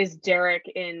 He plays Derek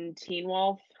in Teen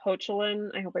Wolf. Hoechlin.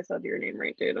 I hope I said your name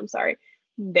right, dude. I'm sorry.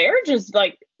 They're just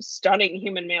like stunning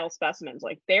human male specimens.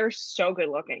 Like, they're so good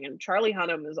looking. And Charlie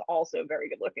Hunnam is also very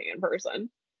good looking in person.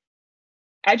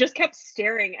 I just kept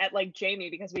staring at like Jamie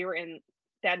because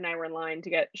Dad and I were in line to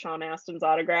get Sean Astin's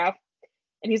autograph.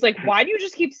 And he's like, "Why do you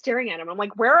just keep staring at him?" I'm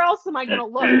like, "Where else am I going to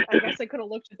look?" I guess I could have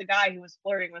looked at the guy who was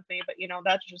flirting with me, but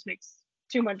that just makes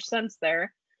too much sense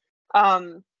there.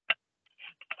 But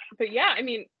yeah, I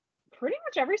mean, pretty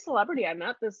much every celebrity I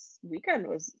met this weekend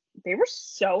they were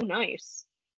so nice.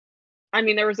 I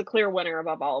mean, there was a clear winner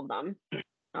above all of them.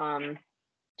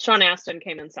 Sean Astin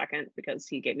came in second because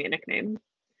he gave me a nickname.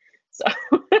 So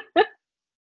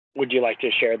would you like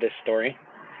to share this story?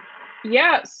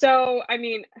 Yeah, so I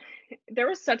mean, there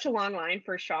was such a long line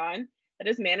for Sean that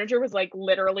his manager was like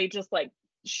literally just like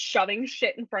shoving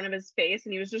shit in front of his face,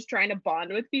 and he was just trying to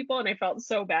bond with people, and I felt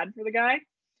so bad for the guy.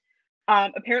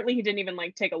 Apparently he didn't even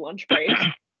like take a lunch break.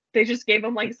 They just gave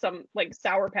him like some like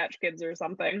Sour Patch Kids or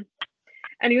something.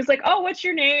 And he was like, "Oh, what's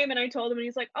your name?" And I told him, and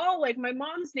he's like, "Oh, like my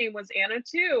mom's name was Anna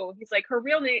too." He's like, "Her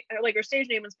real name, like her stage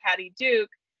name was Patty Duke,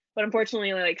 but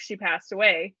unfortunately like she passed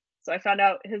away." So I found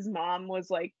out his mom was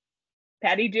like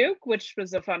Patty Duke, which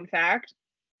was a fun fact.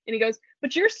 And he goes,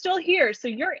 "But you're still here, so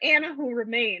you're Anna who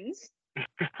remains."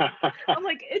 I'm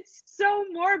like, it's so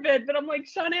morbid, but I'm like,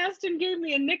 Sean Astin gave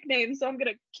me a nickname, so I'm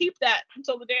gonna keep that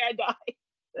until the day I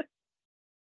die.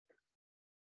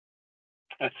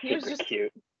 That's He was super just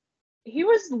cute. he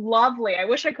was lovely. I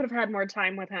wish I could have had more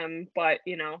time with him, but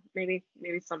maybe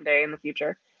someday in the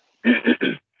future.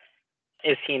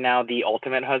 Is he now the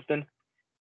ultimate husband?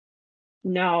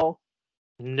 No.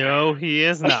 No, he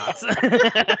is not.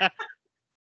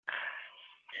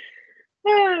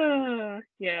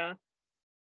 Yeah.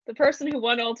 The person who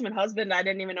won Ultimate Husband, I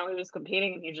didn't even know he was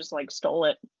competing, and he just like stole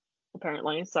it,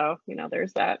 apparently. So,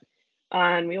 there's that.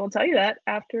 And we will tell you that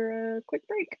after a quick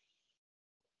break.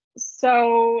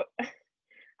 So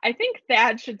I think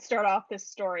Thad should start off this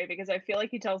story because I feel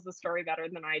like he tells the story better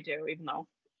than I do, even though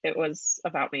it was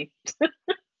about me.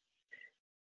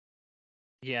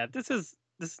 Yeah, this is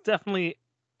definitely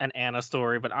an Anna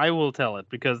story, but I will tell it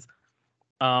because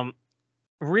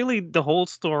really the whole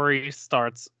story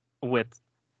starts with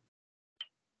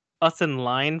us in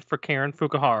line for Karen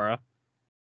Fukuhara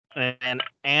and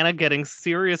Anna getting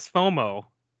serious FOMO.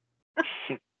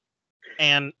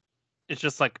 And it's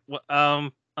just like,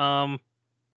 okay,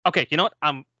 you know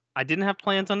what? I didn't have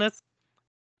plans on this.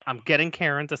 I'm getting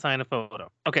Karen to sign a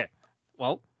photo. Okay,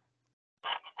 well,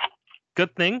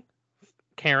 good thing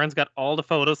Karen's got all the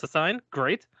photos to sign.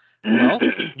 Great. Well,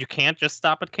 you can't just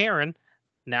stop at Karen.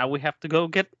 Now we have to go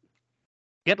get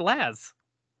Laz.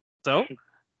 So,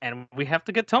 and we have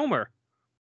to get Tomer.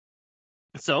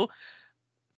 So,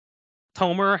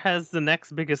 Tomer has the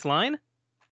next biggest line.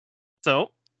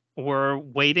 So, we're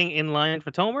waiting in line for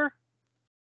Tomer.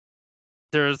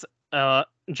 There's a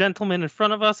gentleman in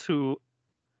front of us who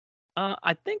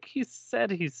I think he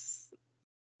said he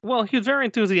was very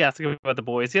enthusiastic about the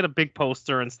boys. He had a big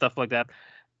poster and stuff like that.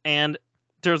 And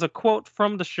there's a quote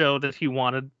from the show that he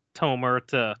wanted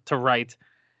Tomer to write,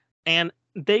 and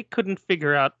they couldn't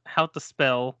figure out how to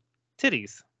spell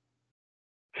titties.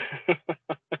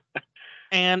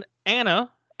 And Anna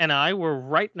and I were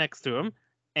right next to him,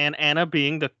 and Anna,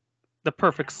 being the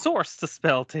perfect source to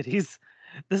spell titties,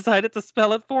 decided to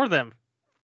spell it for them.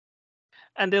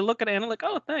 And they look at Anna like,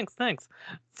 oh, thanks.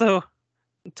 So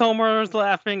Tomer's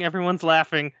laughing, everyone's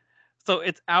laughing. So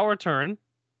it's our turn.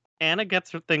 Anna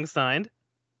gets her thing signed.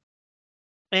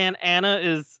 And Anna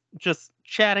is just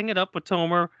chatting it up with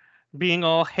Tomer, being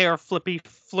all hair flippy,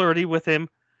 flirty with him.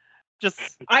 Just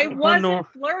I wasn't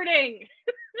flirting.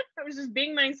 I was just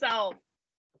being myself.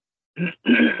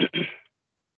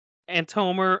 And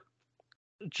Tomer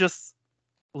just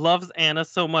loves Anna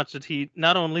so much that he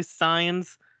not only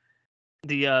signs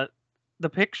the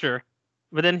picture,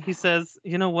 but then he says,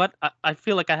 you know what? I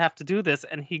feel like I have to do this.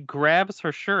 And he grabs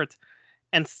her shirt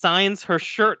and signs her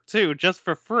shirt too, just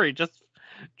for free, just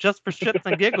for shits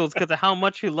and giggles, because of how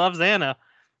much he loves Anna.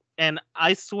 And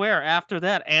I swear, after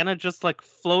that, Anna just like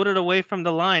floated away from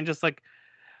the line, just like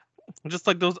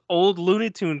those old Looney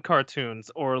Tune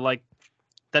cartoons, or like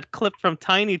that clip from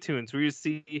Tiny Toons where you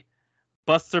see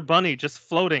Buster Bunny just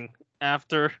floating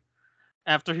after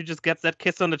he just gets that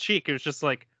kiss on the cheek. It was just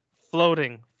like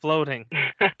floating. You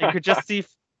could just see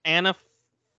Anna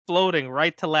floating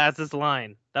right to Laz's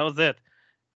line. That was it.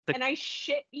 And I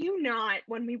shit you not,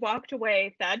 when we walked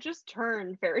away, Thad just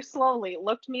turned very slowly,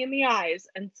 looked me in the eyes,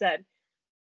 and said,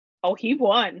 oh, he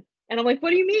won. And I'm like,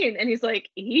 what do you mean? And he's like,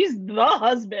 he's the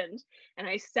husband. And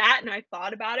I sat and I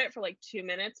thought about it for like 2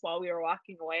 minutes while we were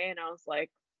walking away. And I was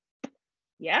like,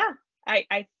 yeah,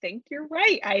 I think you're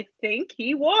right. I think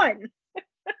he won.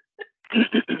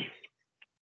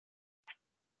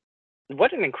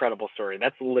 What an incredible story.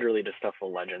 That's literally the stuff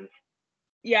of legends.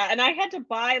 Yeah, and I had to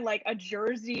buy like a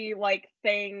jersey like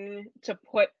thing to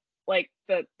put like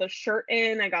the shirt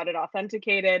in. I got it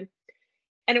authenticated.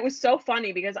 And it was so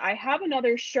funny because I have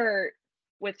another shirt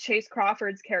with Chase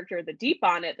Crawford's character, The Deep,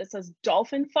 on it that says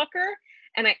Dolphin Fucker.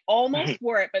 And I almost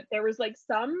wore it, but there was like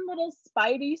some little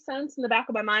spidey sense in the back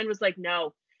of my mind was like,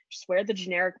 no, just wear the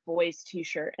generic boys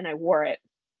t-shirt. And I wore it.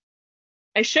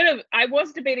 I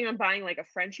was debating on buying like a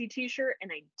Frenchie t-shirt,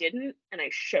 and I didn't, and I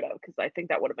should have, because I think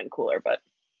that would have been cooler, but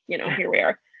here we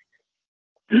are.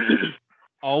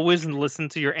 Always listen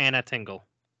to your Anna tingle.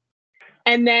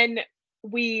 And then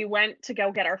we went to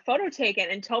go get our photo taken,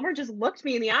 and Tomer just looked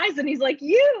me in the eyes and he's like,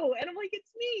 you, and I'm like,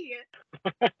 it's me.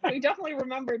 So he definitely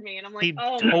remembered me, and I'm like, he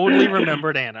totally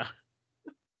remembered Anna.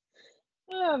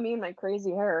 Oh, me and my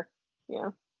crazy hair. Yeah.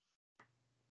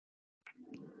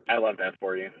 I love that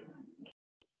for you.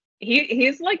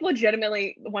 He's like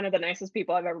legitimately one of the nicest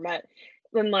people I've ever met.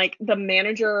 When like the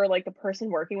manager or like the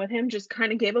person working with him just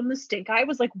kind of gave him the stink eye,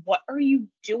 was like, what are you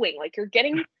doing? Like, you're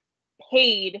getting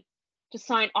paid to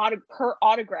sign per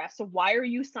autograph, so why are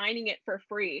you signing it for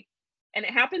free? And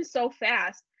it happened so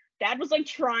fast. Dad was like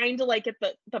trying to like get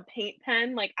the paint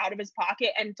pen like out of his pocket,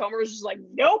 and Tomer was just like,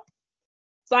 nope,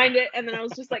 signed it. And then I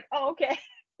was just like, oh, okay.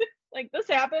 Like, this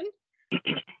happened.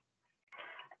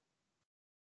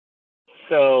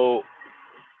 So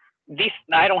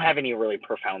I don't have any really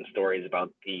profound stories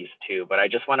about these two, but I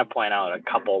just want to point out a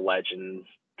couple legends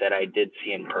that I did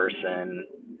see in person,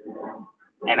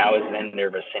 and I was in their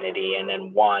vicinity, and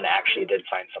then one actually did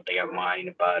sign something of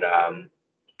mine, but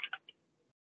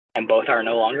and both are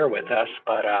no longer with us,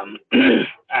 but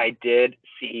I did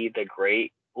see the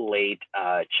great late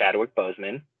Chadwick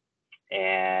Boseman,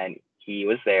 and he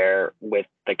was there with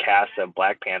the cast of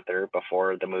Black Panther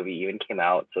before the movie even came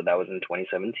out, so that was in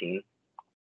 2017.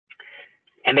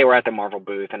 And they were at the Marvel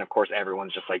booth, and of course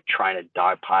everyone's just like trying to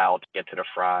dogpile to get to the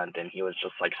front, and he was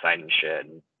just like signing shit.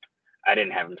 And I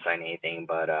didn't have him sign anything,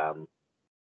 but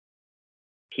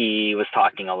he was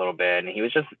talking a little bit, and he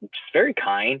was just very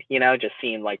kind, just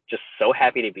seemed like just so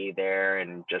happy to be there,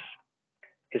 and just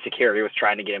his security was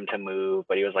trying to get him to move,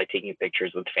 but he was like taking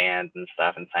pictures with fans and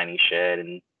stuff and signing shit,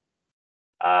 and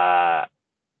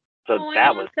so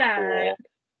that was cool.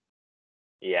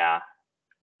 Yeah.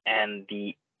 And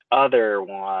the other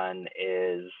one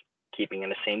is keeping in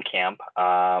the same camp,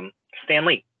 Stan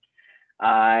Lee.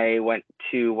 I went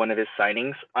to one of his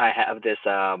signings. I have this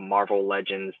Marvel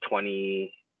Legends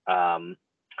 20,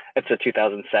 it's a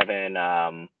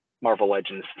 2007 Marvel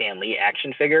Legends Stan Lee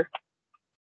action figure.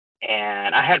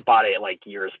 And I had bought it like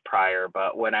years prior,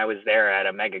 but when I was there at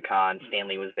a MegaCon, Stan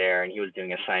Lee was there and he was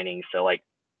doing a signing. So like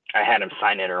I had him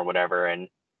sign it or whatever. And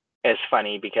it's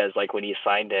funny because like when he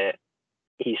signed it,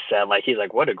 he said like, he's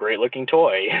like, what a great looking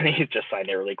toy. And he just signed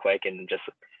it really quick and just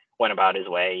went about his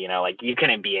way, like you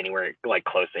couldn't be anywhere like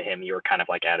close to him. You were kind of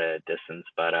like at a distance,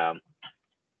 but I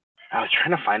was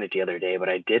trying to find it the other day, but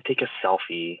I did take a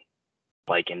selfie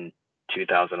like in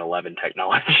 2011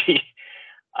 technology.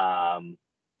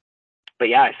 But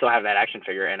yeah, I still have that action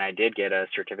figure, and I did get a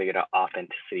certificate of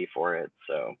authenticity for it,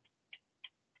 so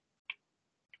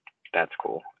that's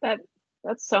cool.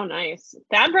 That's so nice.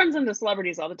 That runs into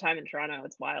celebrities all the time in Toronto.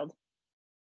 It's wild.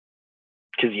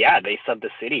 Because yeah, they sub the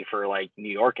city for like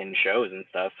New York and shows and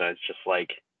stuff, so it's just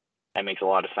like that makes a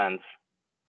lot of sense.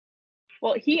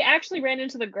 Well, he actually ran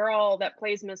into the girl that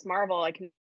plays Miss Marvel. I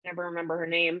can never remember her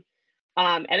name.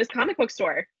 At his comic book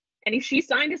store, and she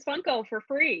signed his Funko for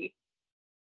free.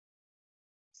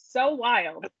 So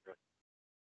wild.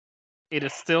 It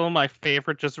is still my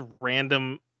favorite, just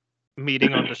random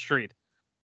meeting on the street.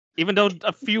 Even though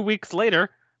a few weeks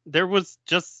later, there was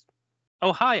just,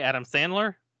 oh, hi, Adam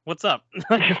Sandler. What's up?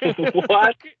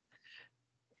 What?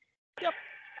 Yep.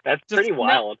 That's just pretty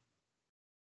wild.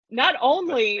 Not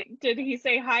only did he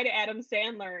say hi to Adam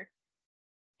Sandler,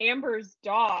 Amber's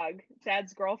dog,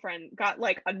 Thad's girlfriend, got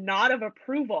like a nod of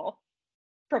approval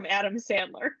from Adam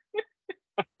Sandler.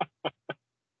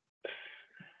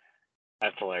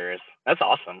 That's hilarious. That's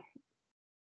awesome.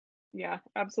 Yeah,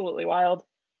 absolutely wild.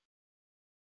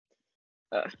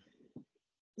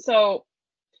 So,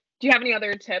 do you have any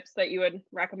other tips that you would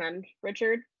recommend,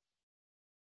 Richard?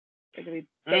 Or did we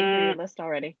bang through your list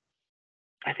already?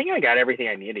 I think I got everything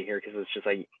I needed here because it's just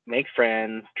like make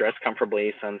friends, dress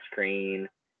comfortably, sunscreen.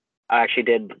 I actually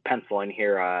did pencil in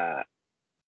here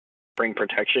bring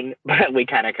protection, but we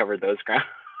kind of covered those grounds.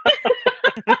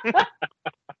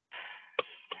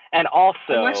 And also,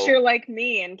 unless you're like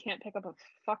me and can't pick up a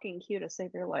fucking cue to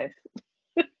save your life.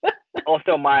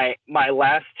 Also, my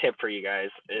last tip for you guys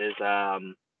is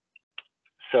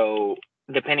so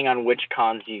depending on which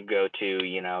cons you go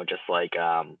to, just like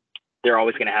they're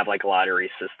always going to have like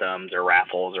lottery systems or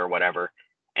raffles or whatever.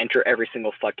 Enter every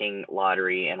single fucking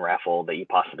lottery and raffle that you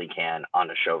possibly can on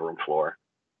the showroom floor,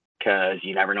 because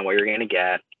you never know what you're going to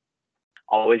get.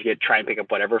 Always try and pick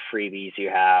up whatever freebies you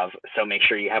have. So make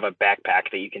sure you have a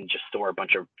backpack that you can just store a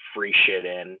bunch of free shit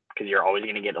in, because you're always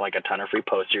going to get like a ton of free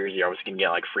posters. You're always going to get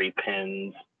like free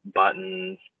pins,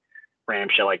 buttons, random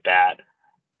shit like that.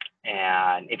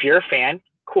 And if you're a fan,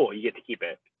 cool, you get to keep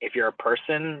it. If you're a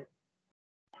person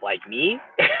like me,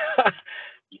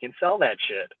 you can sell that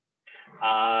shit.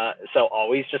 So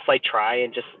always just like try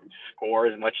and just score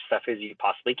as much stuff as you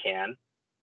possibly can.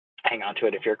 Hang on to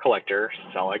it if you're a collector.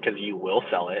 Sell it because you will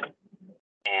sell it.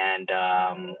 And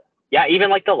yeah,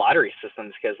 even like the lottery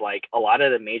systems, because like a lot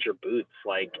of the major booths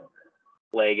like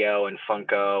Lego and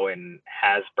Funko and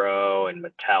Hasbro and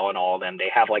Mattel and all of them,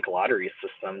 they have like lottery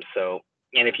systems. So,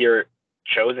 and if you're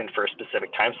chosen for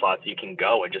specific time slots, you can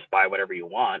go and just buy whatever you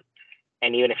want.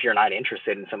 And even if you're not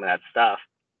interested in some of that stuff,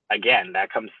 again,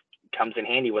 that comes in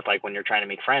handy with like when you're trying to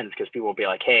make friends, because people will be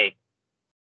like, hey,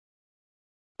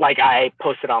 like I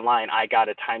posted online, I got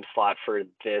a time slot for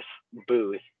this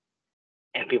booth,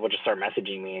 and people just start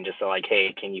messaging me and just like,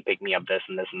 hey, can you pick me up this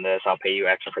and this and this? I'll pay you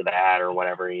extra for that or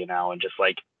whatever, and just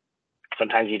like,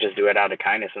 sometimes you just do it out of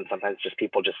kindness, and sometimes just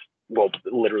people just will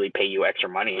literally pay you extra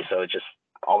money. So just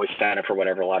always sign up for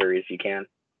whatever lotteries you can.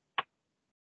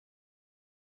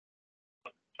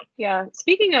 Yeah.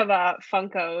 Speaking of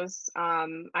Funkos,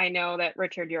 I know that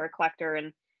Richard, you're a collector,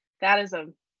 and that is a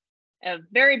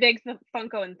very big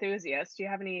Funko enthusiast. Do you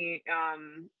have any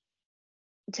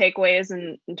takeaways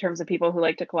in terms of people who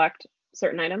like to collect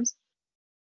certain items?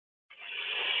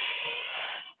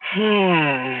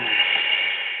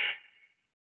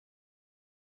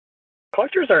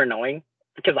 Collectors are annoying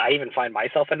because I even find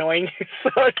myself annoying. So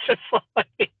it's just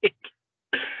like,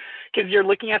 because you're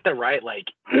looking at the right like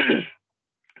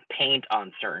paint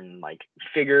on certain like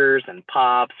figures and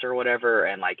pops or whatever,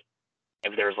 and like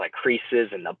if there's like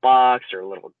creases in the box or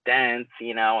little dents,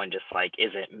 you know, and just like,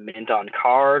 is it mint on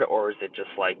card, or is it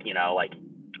just like, you know, like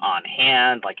on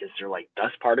hand? Like, is there like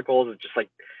dust particles? It's just like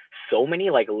so many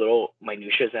like little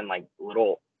minutiae and like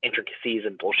little intricacies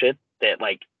and bullshit that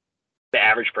like the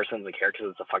average person doesn't care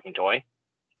because it's a fucking toy.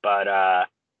 But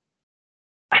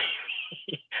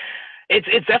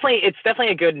it's definitely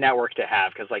a good network to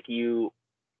have, because like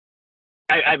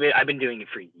I've been doing it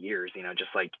for years, you know,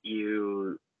 just like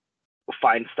you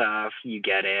find stuff, you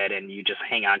get it, and you just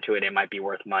hang on to it. It might be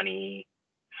worth money.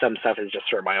 Some stuff is just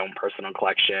for my own personal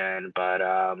collection, but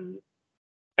I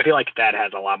feel like Thad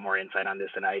has a lot more insight on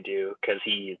this than I do, because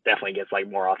he definitely gets like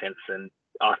more authentication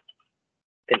on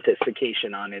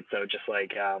it. So just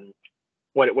like,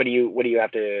 what do you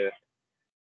have to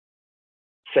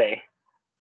say?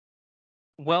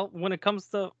 Well, when it comes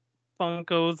to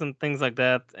Funkos and things like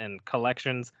that and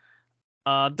collections,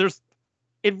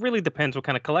 it really depends what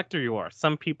kind of collector you are.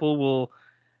 Some people will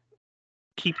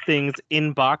keep things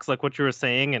in box, like what you were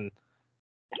saying, and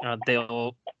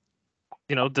they'll,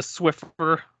 you know, the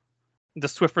Swiffer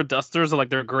dusters are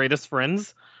like their greatest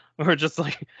friends, or just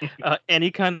like any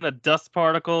kind of dust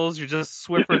particles. You just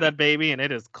Swiffer that baby, and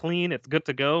it is clean. It's good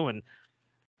to go, and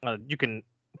you can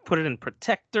put it in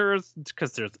protectors,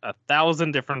 because there's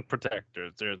 1,000 different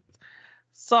protectors. There's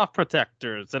soft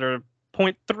protectors that are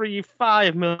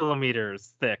 0.35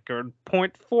 millimeters thick or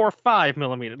 0.45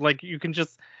 millimeters. Like, you can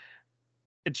just,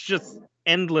 it's just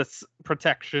endless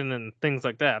protection and things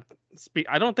like that.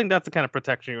 I don't think that's the kind of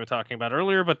protection you were talking about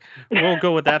earlier, but we'll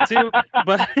go with that too.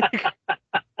 But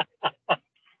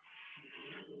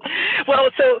well,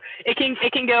 so it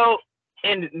can go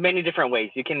in many different ways.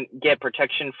 You can get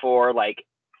protection for like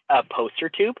a poster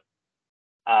tube,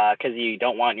 because you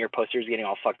don't want your posters getting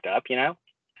all fucked up, you know.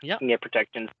 Yeah. You can get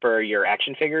protection for your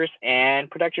action figures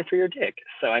and protection for your dick.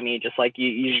 So I mean, just like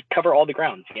you cover all the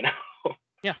grounds, you know.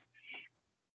 Yeah.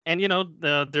 And you know,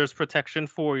 there's protection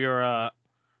for your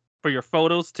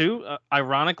photos too.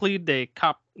 Ironically, they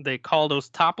call those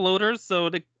top loaders, so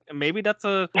maybe that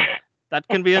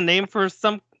can be a name for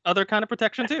some other kind of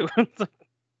protection too.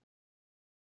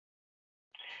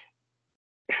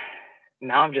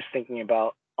 Now I'm just thinking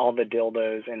about all the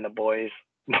dildos and the boys.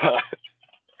 I'm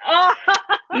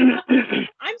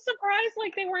surprised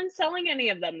like they weren't selling any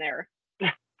of them there.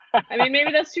 I mean,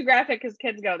 maybe that's too graphic because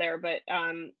kids go there, but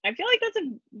I feel like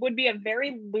would be a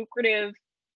very lucrative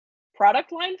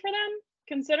product line for them,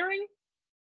 considering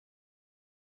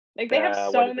like they have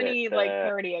so many like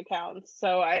parody accounts.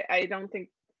 So I don't think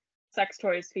sex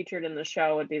toys featured in the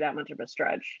show would be that much of a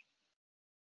stretch.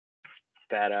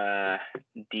 That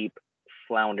deep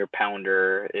flounder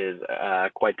pounder is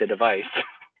quite the device.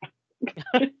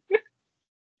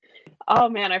 Oh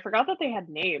man, I forgot that they had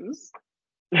names.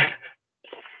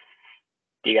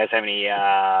 Do you guys have any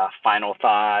final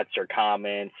thoughts or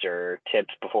comments or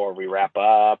tips before we wrap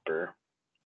up? Or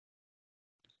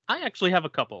I actually have a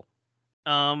couple.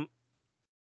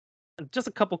 Just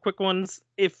a couple quick ones.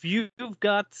 If you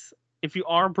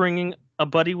are bringing a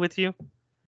buddy with you,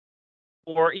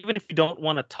 or even if you don't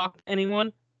want to talk to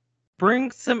anyone,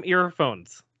 bring some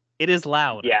earphones. It is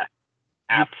loud. Yeah,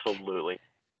 absolutely.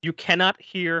 You cannot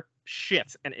hear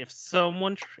shit. And if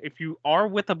you are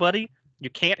with a buddy, you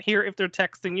can't hear if they're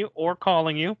texting you or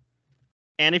calling you.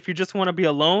 And if you just want to be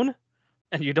alone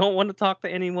and you don't want to talk to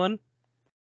anyone,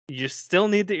 you still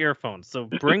need the earphones. So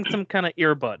bring some kind of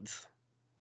earbuds.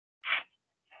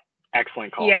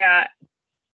 Excellent call. Yeah.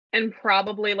 And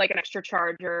probably like an extra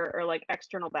charger or like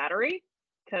external battery,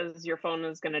 because your phone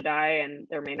is going to die and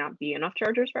there may not be enough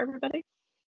chargers for everybody.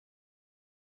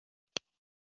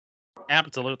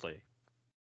 Absolutely.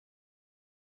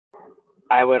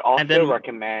 I would also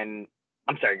recommend...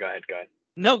 I'm sorry, go ahead.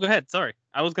 No, go ahead. Sorry.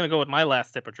 I was going to go with my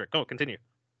last tip or trick. Oh, continue.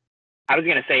 I was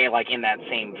going to say, like, in that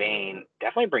same vein,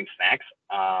 definitely bring snacks.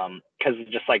 Because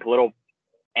just like little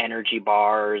energy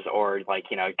bars, or like,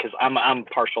 you know, because I'm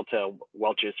partial to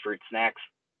Welch's fruit snacks.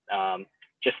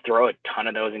 just throw a ton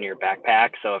of those in your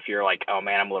backpack. So if you're like, oh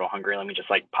man, I'm a little hungry, let me just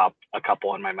like pop a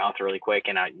couple in my mouth really quick,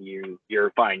 and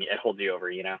you're fine. It holds you over,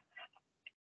 you know.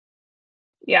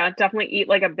 Yeah, definitely eat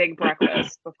like a big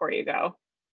breakfast before you go.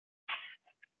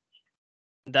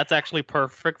 That's actually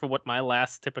perfect for what my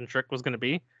last tip and trick was going to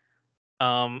be.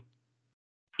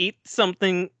 Eat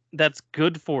something that's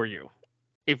good for you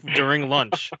if during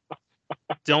lunch.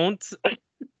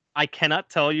 I cannot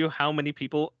tell you how many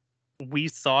people we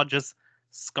saw just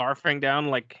scarfing down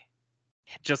like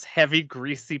just heavy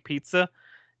greasy pizza,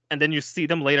 and then you see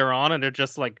them later on and they're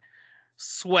just like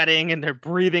sweating and they're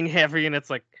breathing heavy, and it's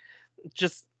like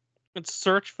just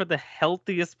search for the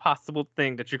healthiest possible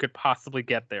thing that you could possibly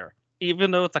get there.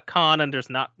 Even though it's a con and there's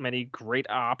not many great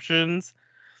options,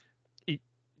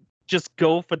 just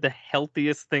go for the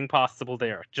healthiest thing possible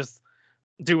there. Just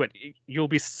do it. You'll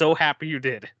be so happy you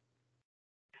did.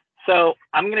 So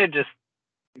I'm gonna just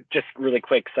really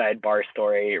quick sidebar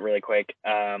story, really quick.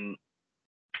 On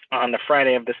the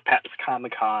Friday of this past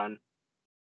Comic-Con,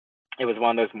 it was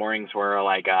one of those mornings where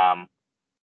like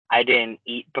I didn't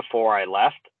eat before I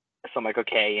left, so I'm like,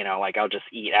 okay, you know, like I'll just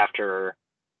eat after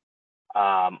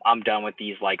I'm done with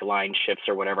these like line shifts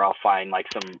or whatever. I'll find like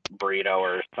some burrito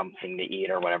or something to eat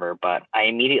or whatever. But I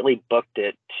immediately booked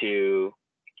it to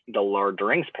the Lord of the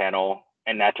Rings panel,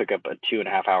 and that took up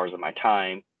 2.5 hours of my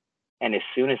time. And as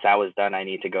soon as that was done, I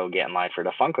need to go get in line for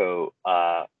the Funko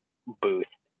booth.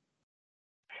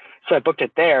 So I booked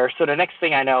it there. So the next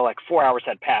thing I know, like 4 hours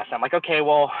had passed. I'm like, okay,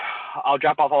 well, I'll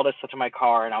drop off all this stuff to my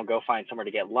car and I'll go find somewhere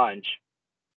to get lunch.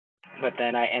 But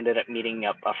then I ended up meeting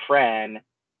up a friend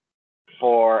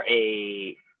for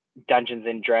a Dungeons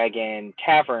and Dragon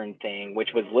tavern thing, which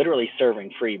was literally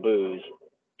serving free booze.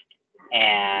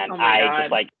 And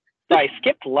so I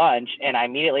skipped lunch and I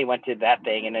immediately went to that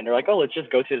thing, and then they're like, oh, let's just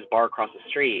go to this bar across the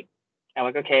street. I'm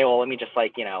like, okay, well, let me just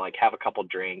like, you know, like have a couple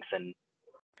drinks. And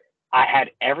I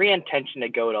had every intention to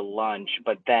go to lunch,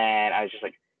 but then I was just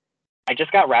like, I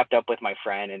just got wrapped up with my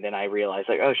friend, and then I realized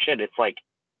like, oh shit, it's like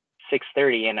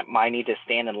 6:30 and I need to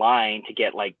stand in line to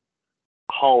get like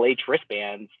Hall H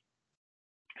wristbands.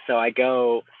 So I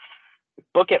go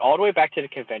book it all the way back to the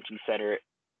convention center.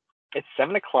 It's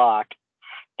 7:00,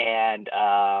 and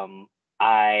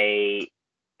I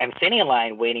am standing in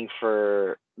line waiting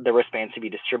for the wristbands to be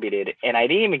distributed, and I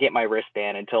didn't even get my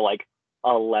wristband until like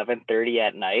 11:30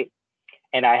 at night.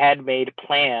 And I had made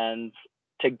plans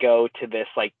to go to this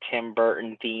like Tim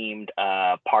Burton themed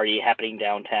party happening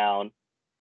downtown.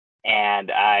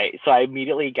 And I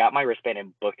immediately got my wristband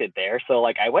and booked it there. So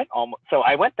like I went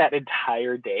that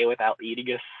entire day without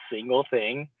eating a single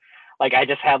thing. Like I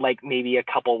just had like maybe a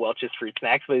couple Welch's fruit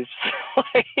snacks, but it's just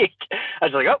like I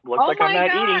was like, oh, looks like I'm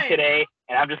not eating today,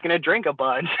 and I'm just gonna drink a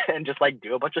bunch and just like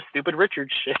do a bunch of stupid Richard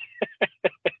shit.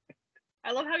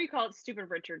 I love how you call it stupid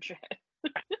Richard shit.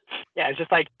 Yeah, it's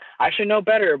just like I should know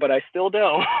better, but I still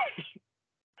don't.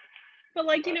 But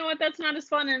like, you know what? That's not as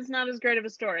fun and it's not as great of a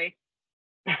story.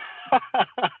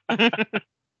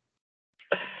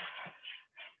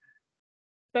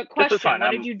 But question,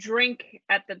 what did you drink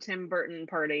at the Tim Burton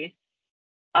party?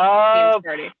 So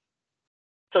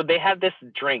they had this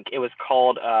drink. It was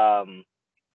called the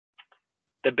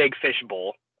Big Fish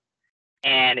Bowl,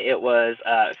 and it was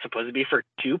supposed to be for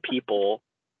 2 people.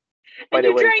 But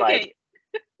it was like,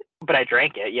 but I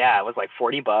drank it. Yeah, it was like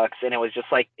 $40, and it was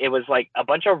just like a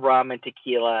bunch of rum and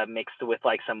tequila mixed with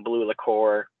like some blue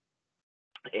liqueur.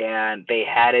 And they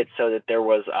had it so that there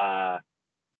was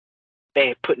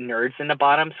they put nerds in the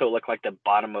bottom, so it looked like the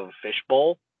bottom of a fish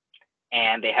bowl,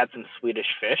 and they had some Swedish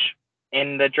fish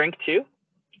in the drink too,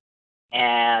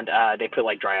 and they put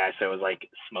like dry ice, so it was like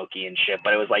smoky and shit,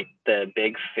 but it was like the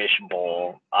Big Fish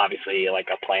Bowl, obviously like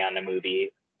a play on the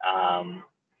movie,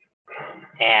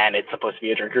 and it's supposed to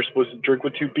be a drink you're supposed to drink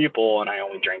with 2 people, and I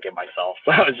only drank it myself,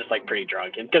 so I was just like pretty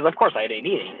drunk, because of course I didn't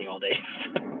eat anything all day.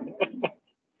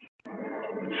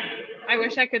 I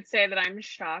wish I could say that I'm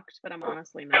shocked, but I'm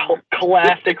honestly not.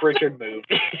 Classic Richard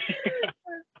movie.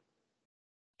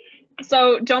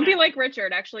 So don't be like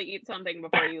Richard. Actually eat something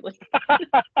before you leave.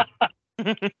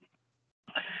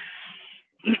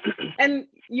 And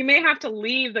you may have to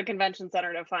leave the convention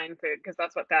center to find food, because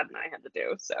that's what Dad and I had to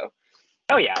do. So.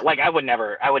 Oh yeah, like I would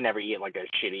never eat like a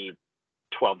shitty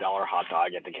 $12 hot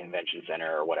dog at the convention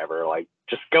center or whatever. Like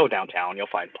just go downtown, you'll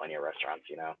find plenty of restaurants,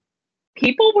 you know.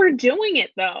 People were doing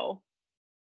it though.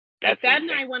 That's Dad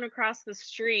and I went across the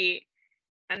street,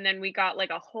 and then we got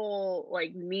like a whole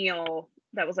like meal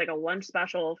that was like a lunch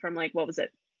special from like, what was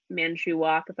it, Manchu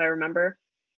Wok, if I remember.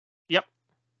 Yep.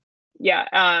 Yeah.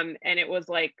 And it was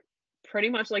like pretty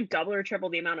much like double or triple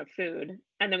the amount of food,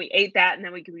 and then we ate that, and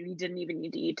then we didn't even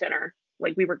need to eat dinner.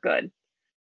 Like we were good.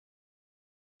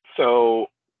 So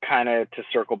kind of to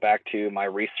circle back to my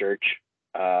research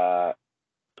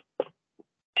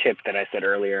tip that I said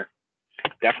earlier,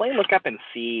 definitely look up and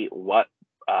see what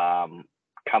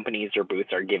companies or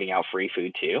booths are giving out free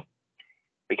food too,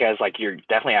 because like you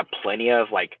definitely have plenty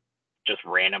of like just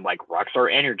random like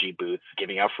Rockstar Energy booths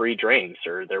giving out free drinks,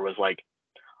 or there was like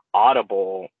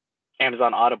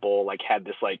Amazon Audible like had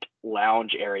this like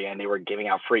lounge area and they were giving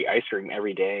out free ice cream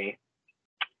every day.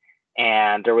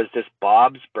 And there was this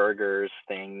Bob's Burgers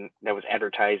thing that was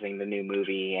advertising the new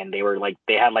movie, and they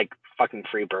had like fucking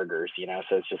free burgers, you know.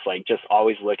 So it's just like, just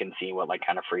always look and see what like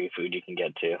kind of free food you can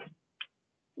get too.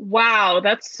 Wow,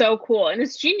 that's so cool. And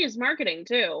it's genius marketing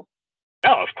too.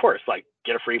 Oh, of course. Like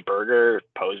get a free burger,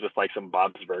 pose with like some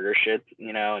Bob's Burger shit,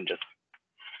 you know, and just,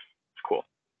 it's cool.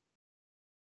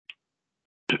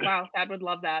 Wow, Dad would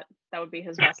love that. That would be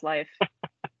his best life.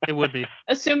 It would be.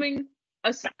 Assuming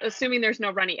there's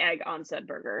no runny egg on said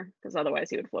burger, because otherwise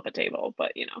he would flip a table,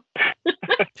 but you know.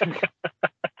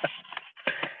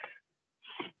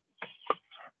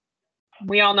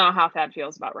 We all know how Thad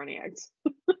feels about runny eggs.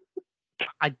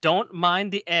 I don't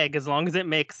mind the egg as long as it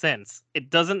makes sense. It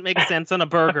doesn't make sense on a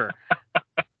burger.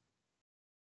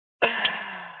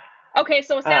 Okay,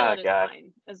 so a salad is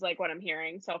fine, is like what I'm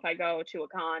hearing. So if I go to a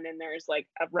con and there's like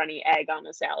a runny egg on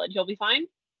a salad, you'll be fine?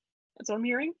 That's what I'm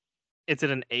hearing? Is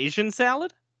it an Asian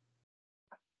salad?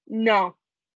 No.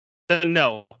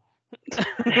 No.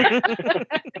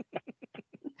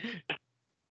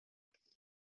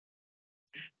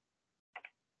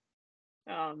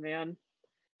 Oh, man.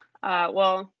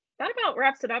 Well, that about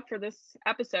wraps it up for this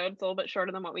episode. It's a little bit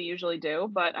shorter than what we usually do,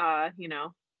 but, you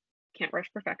know, can't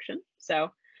rush perfection.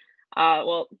 So,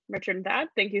 well, Richard and Thad,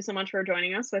 thank you so much for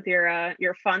joining us with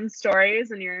your fun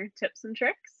stories and your tips and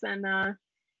tricks. And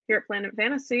here at Planet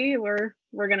Fantasy, we're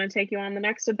going to take you on the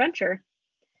next adventure.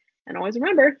 And always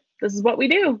remember, this is what we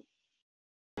do.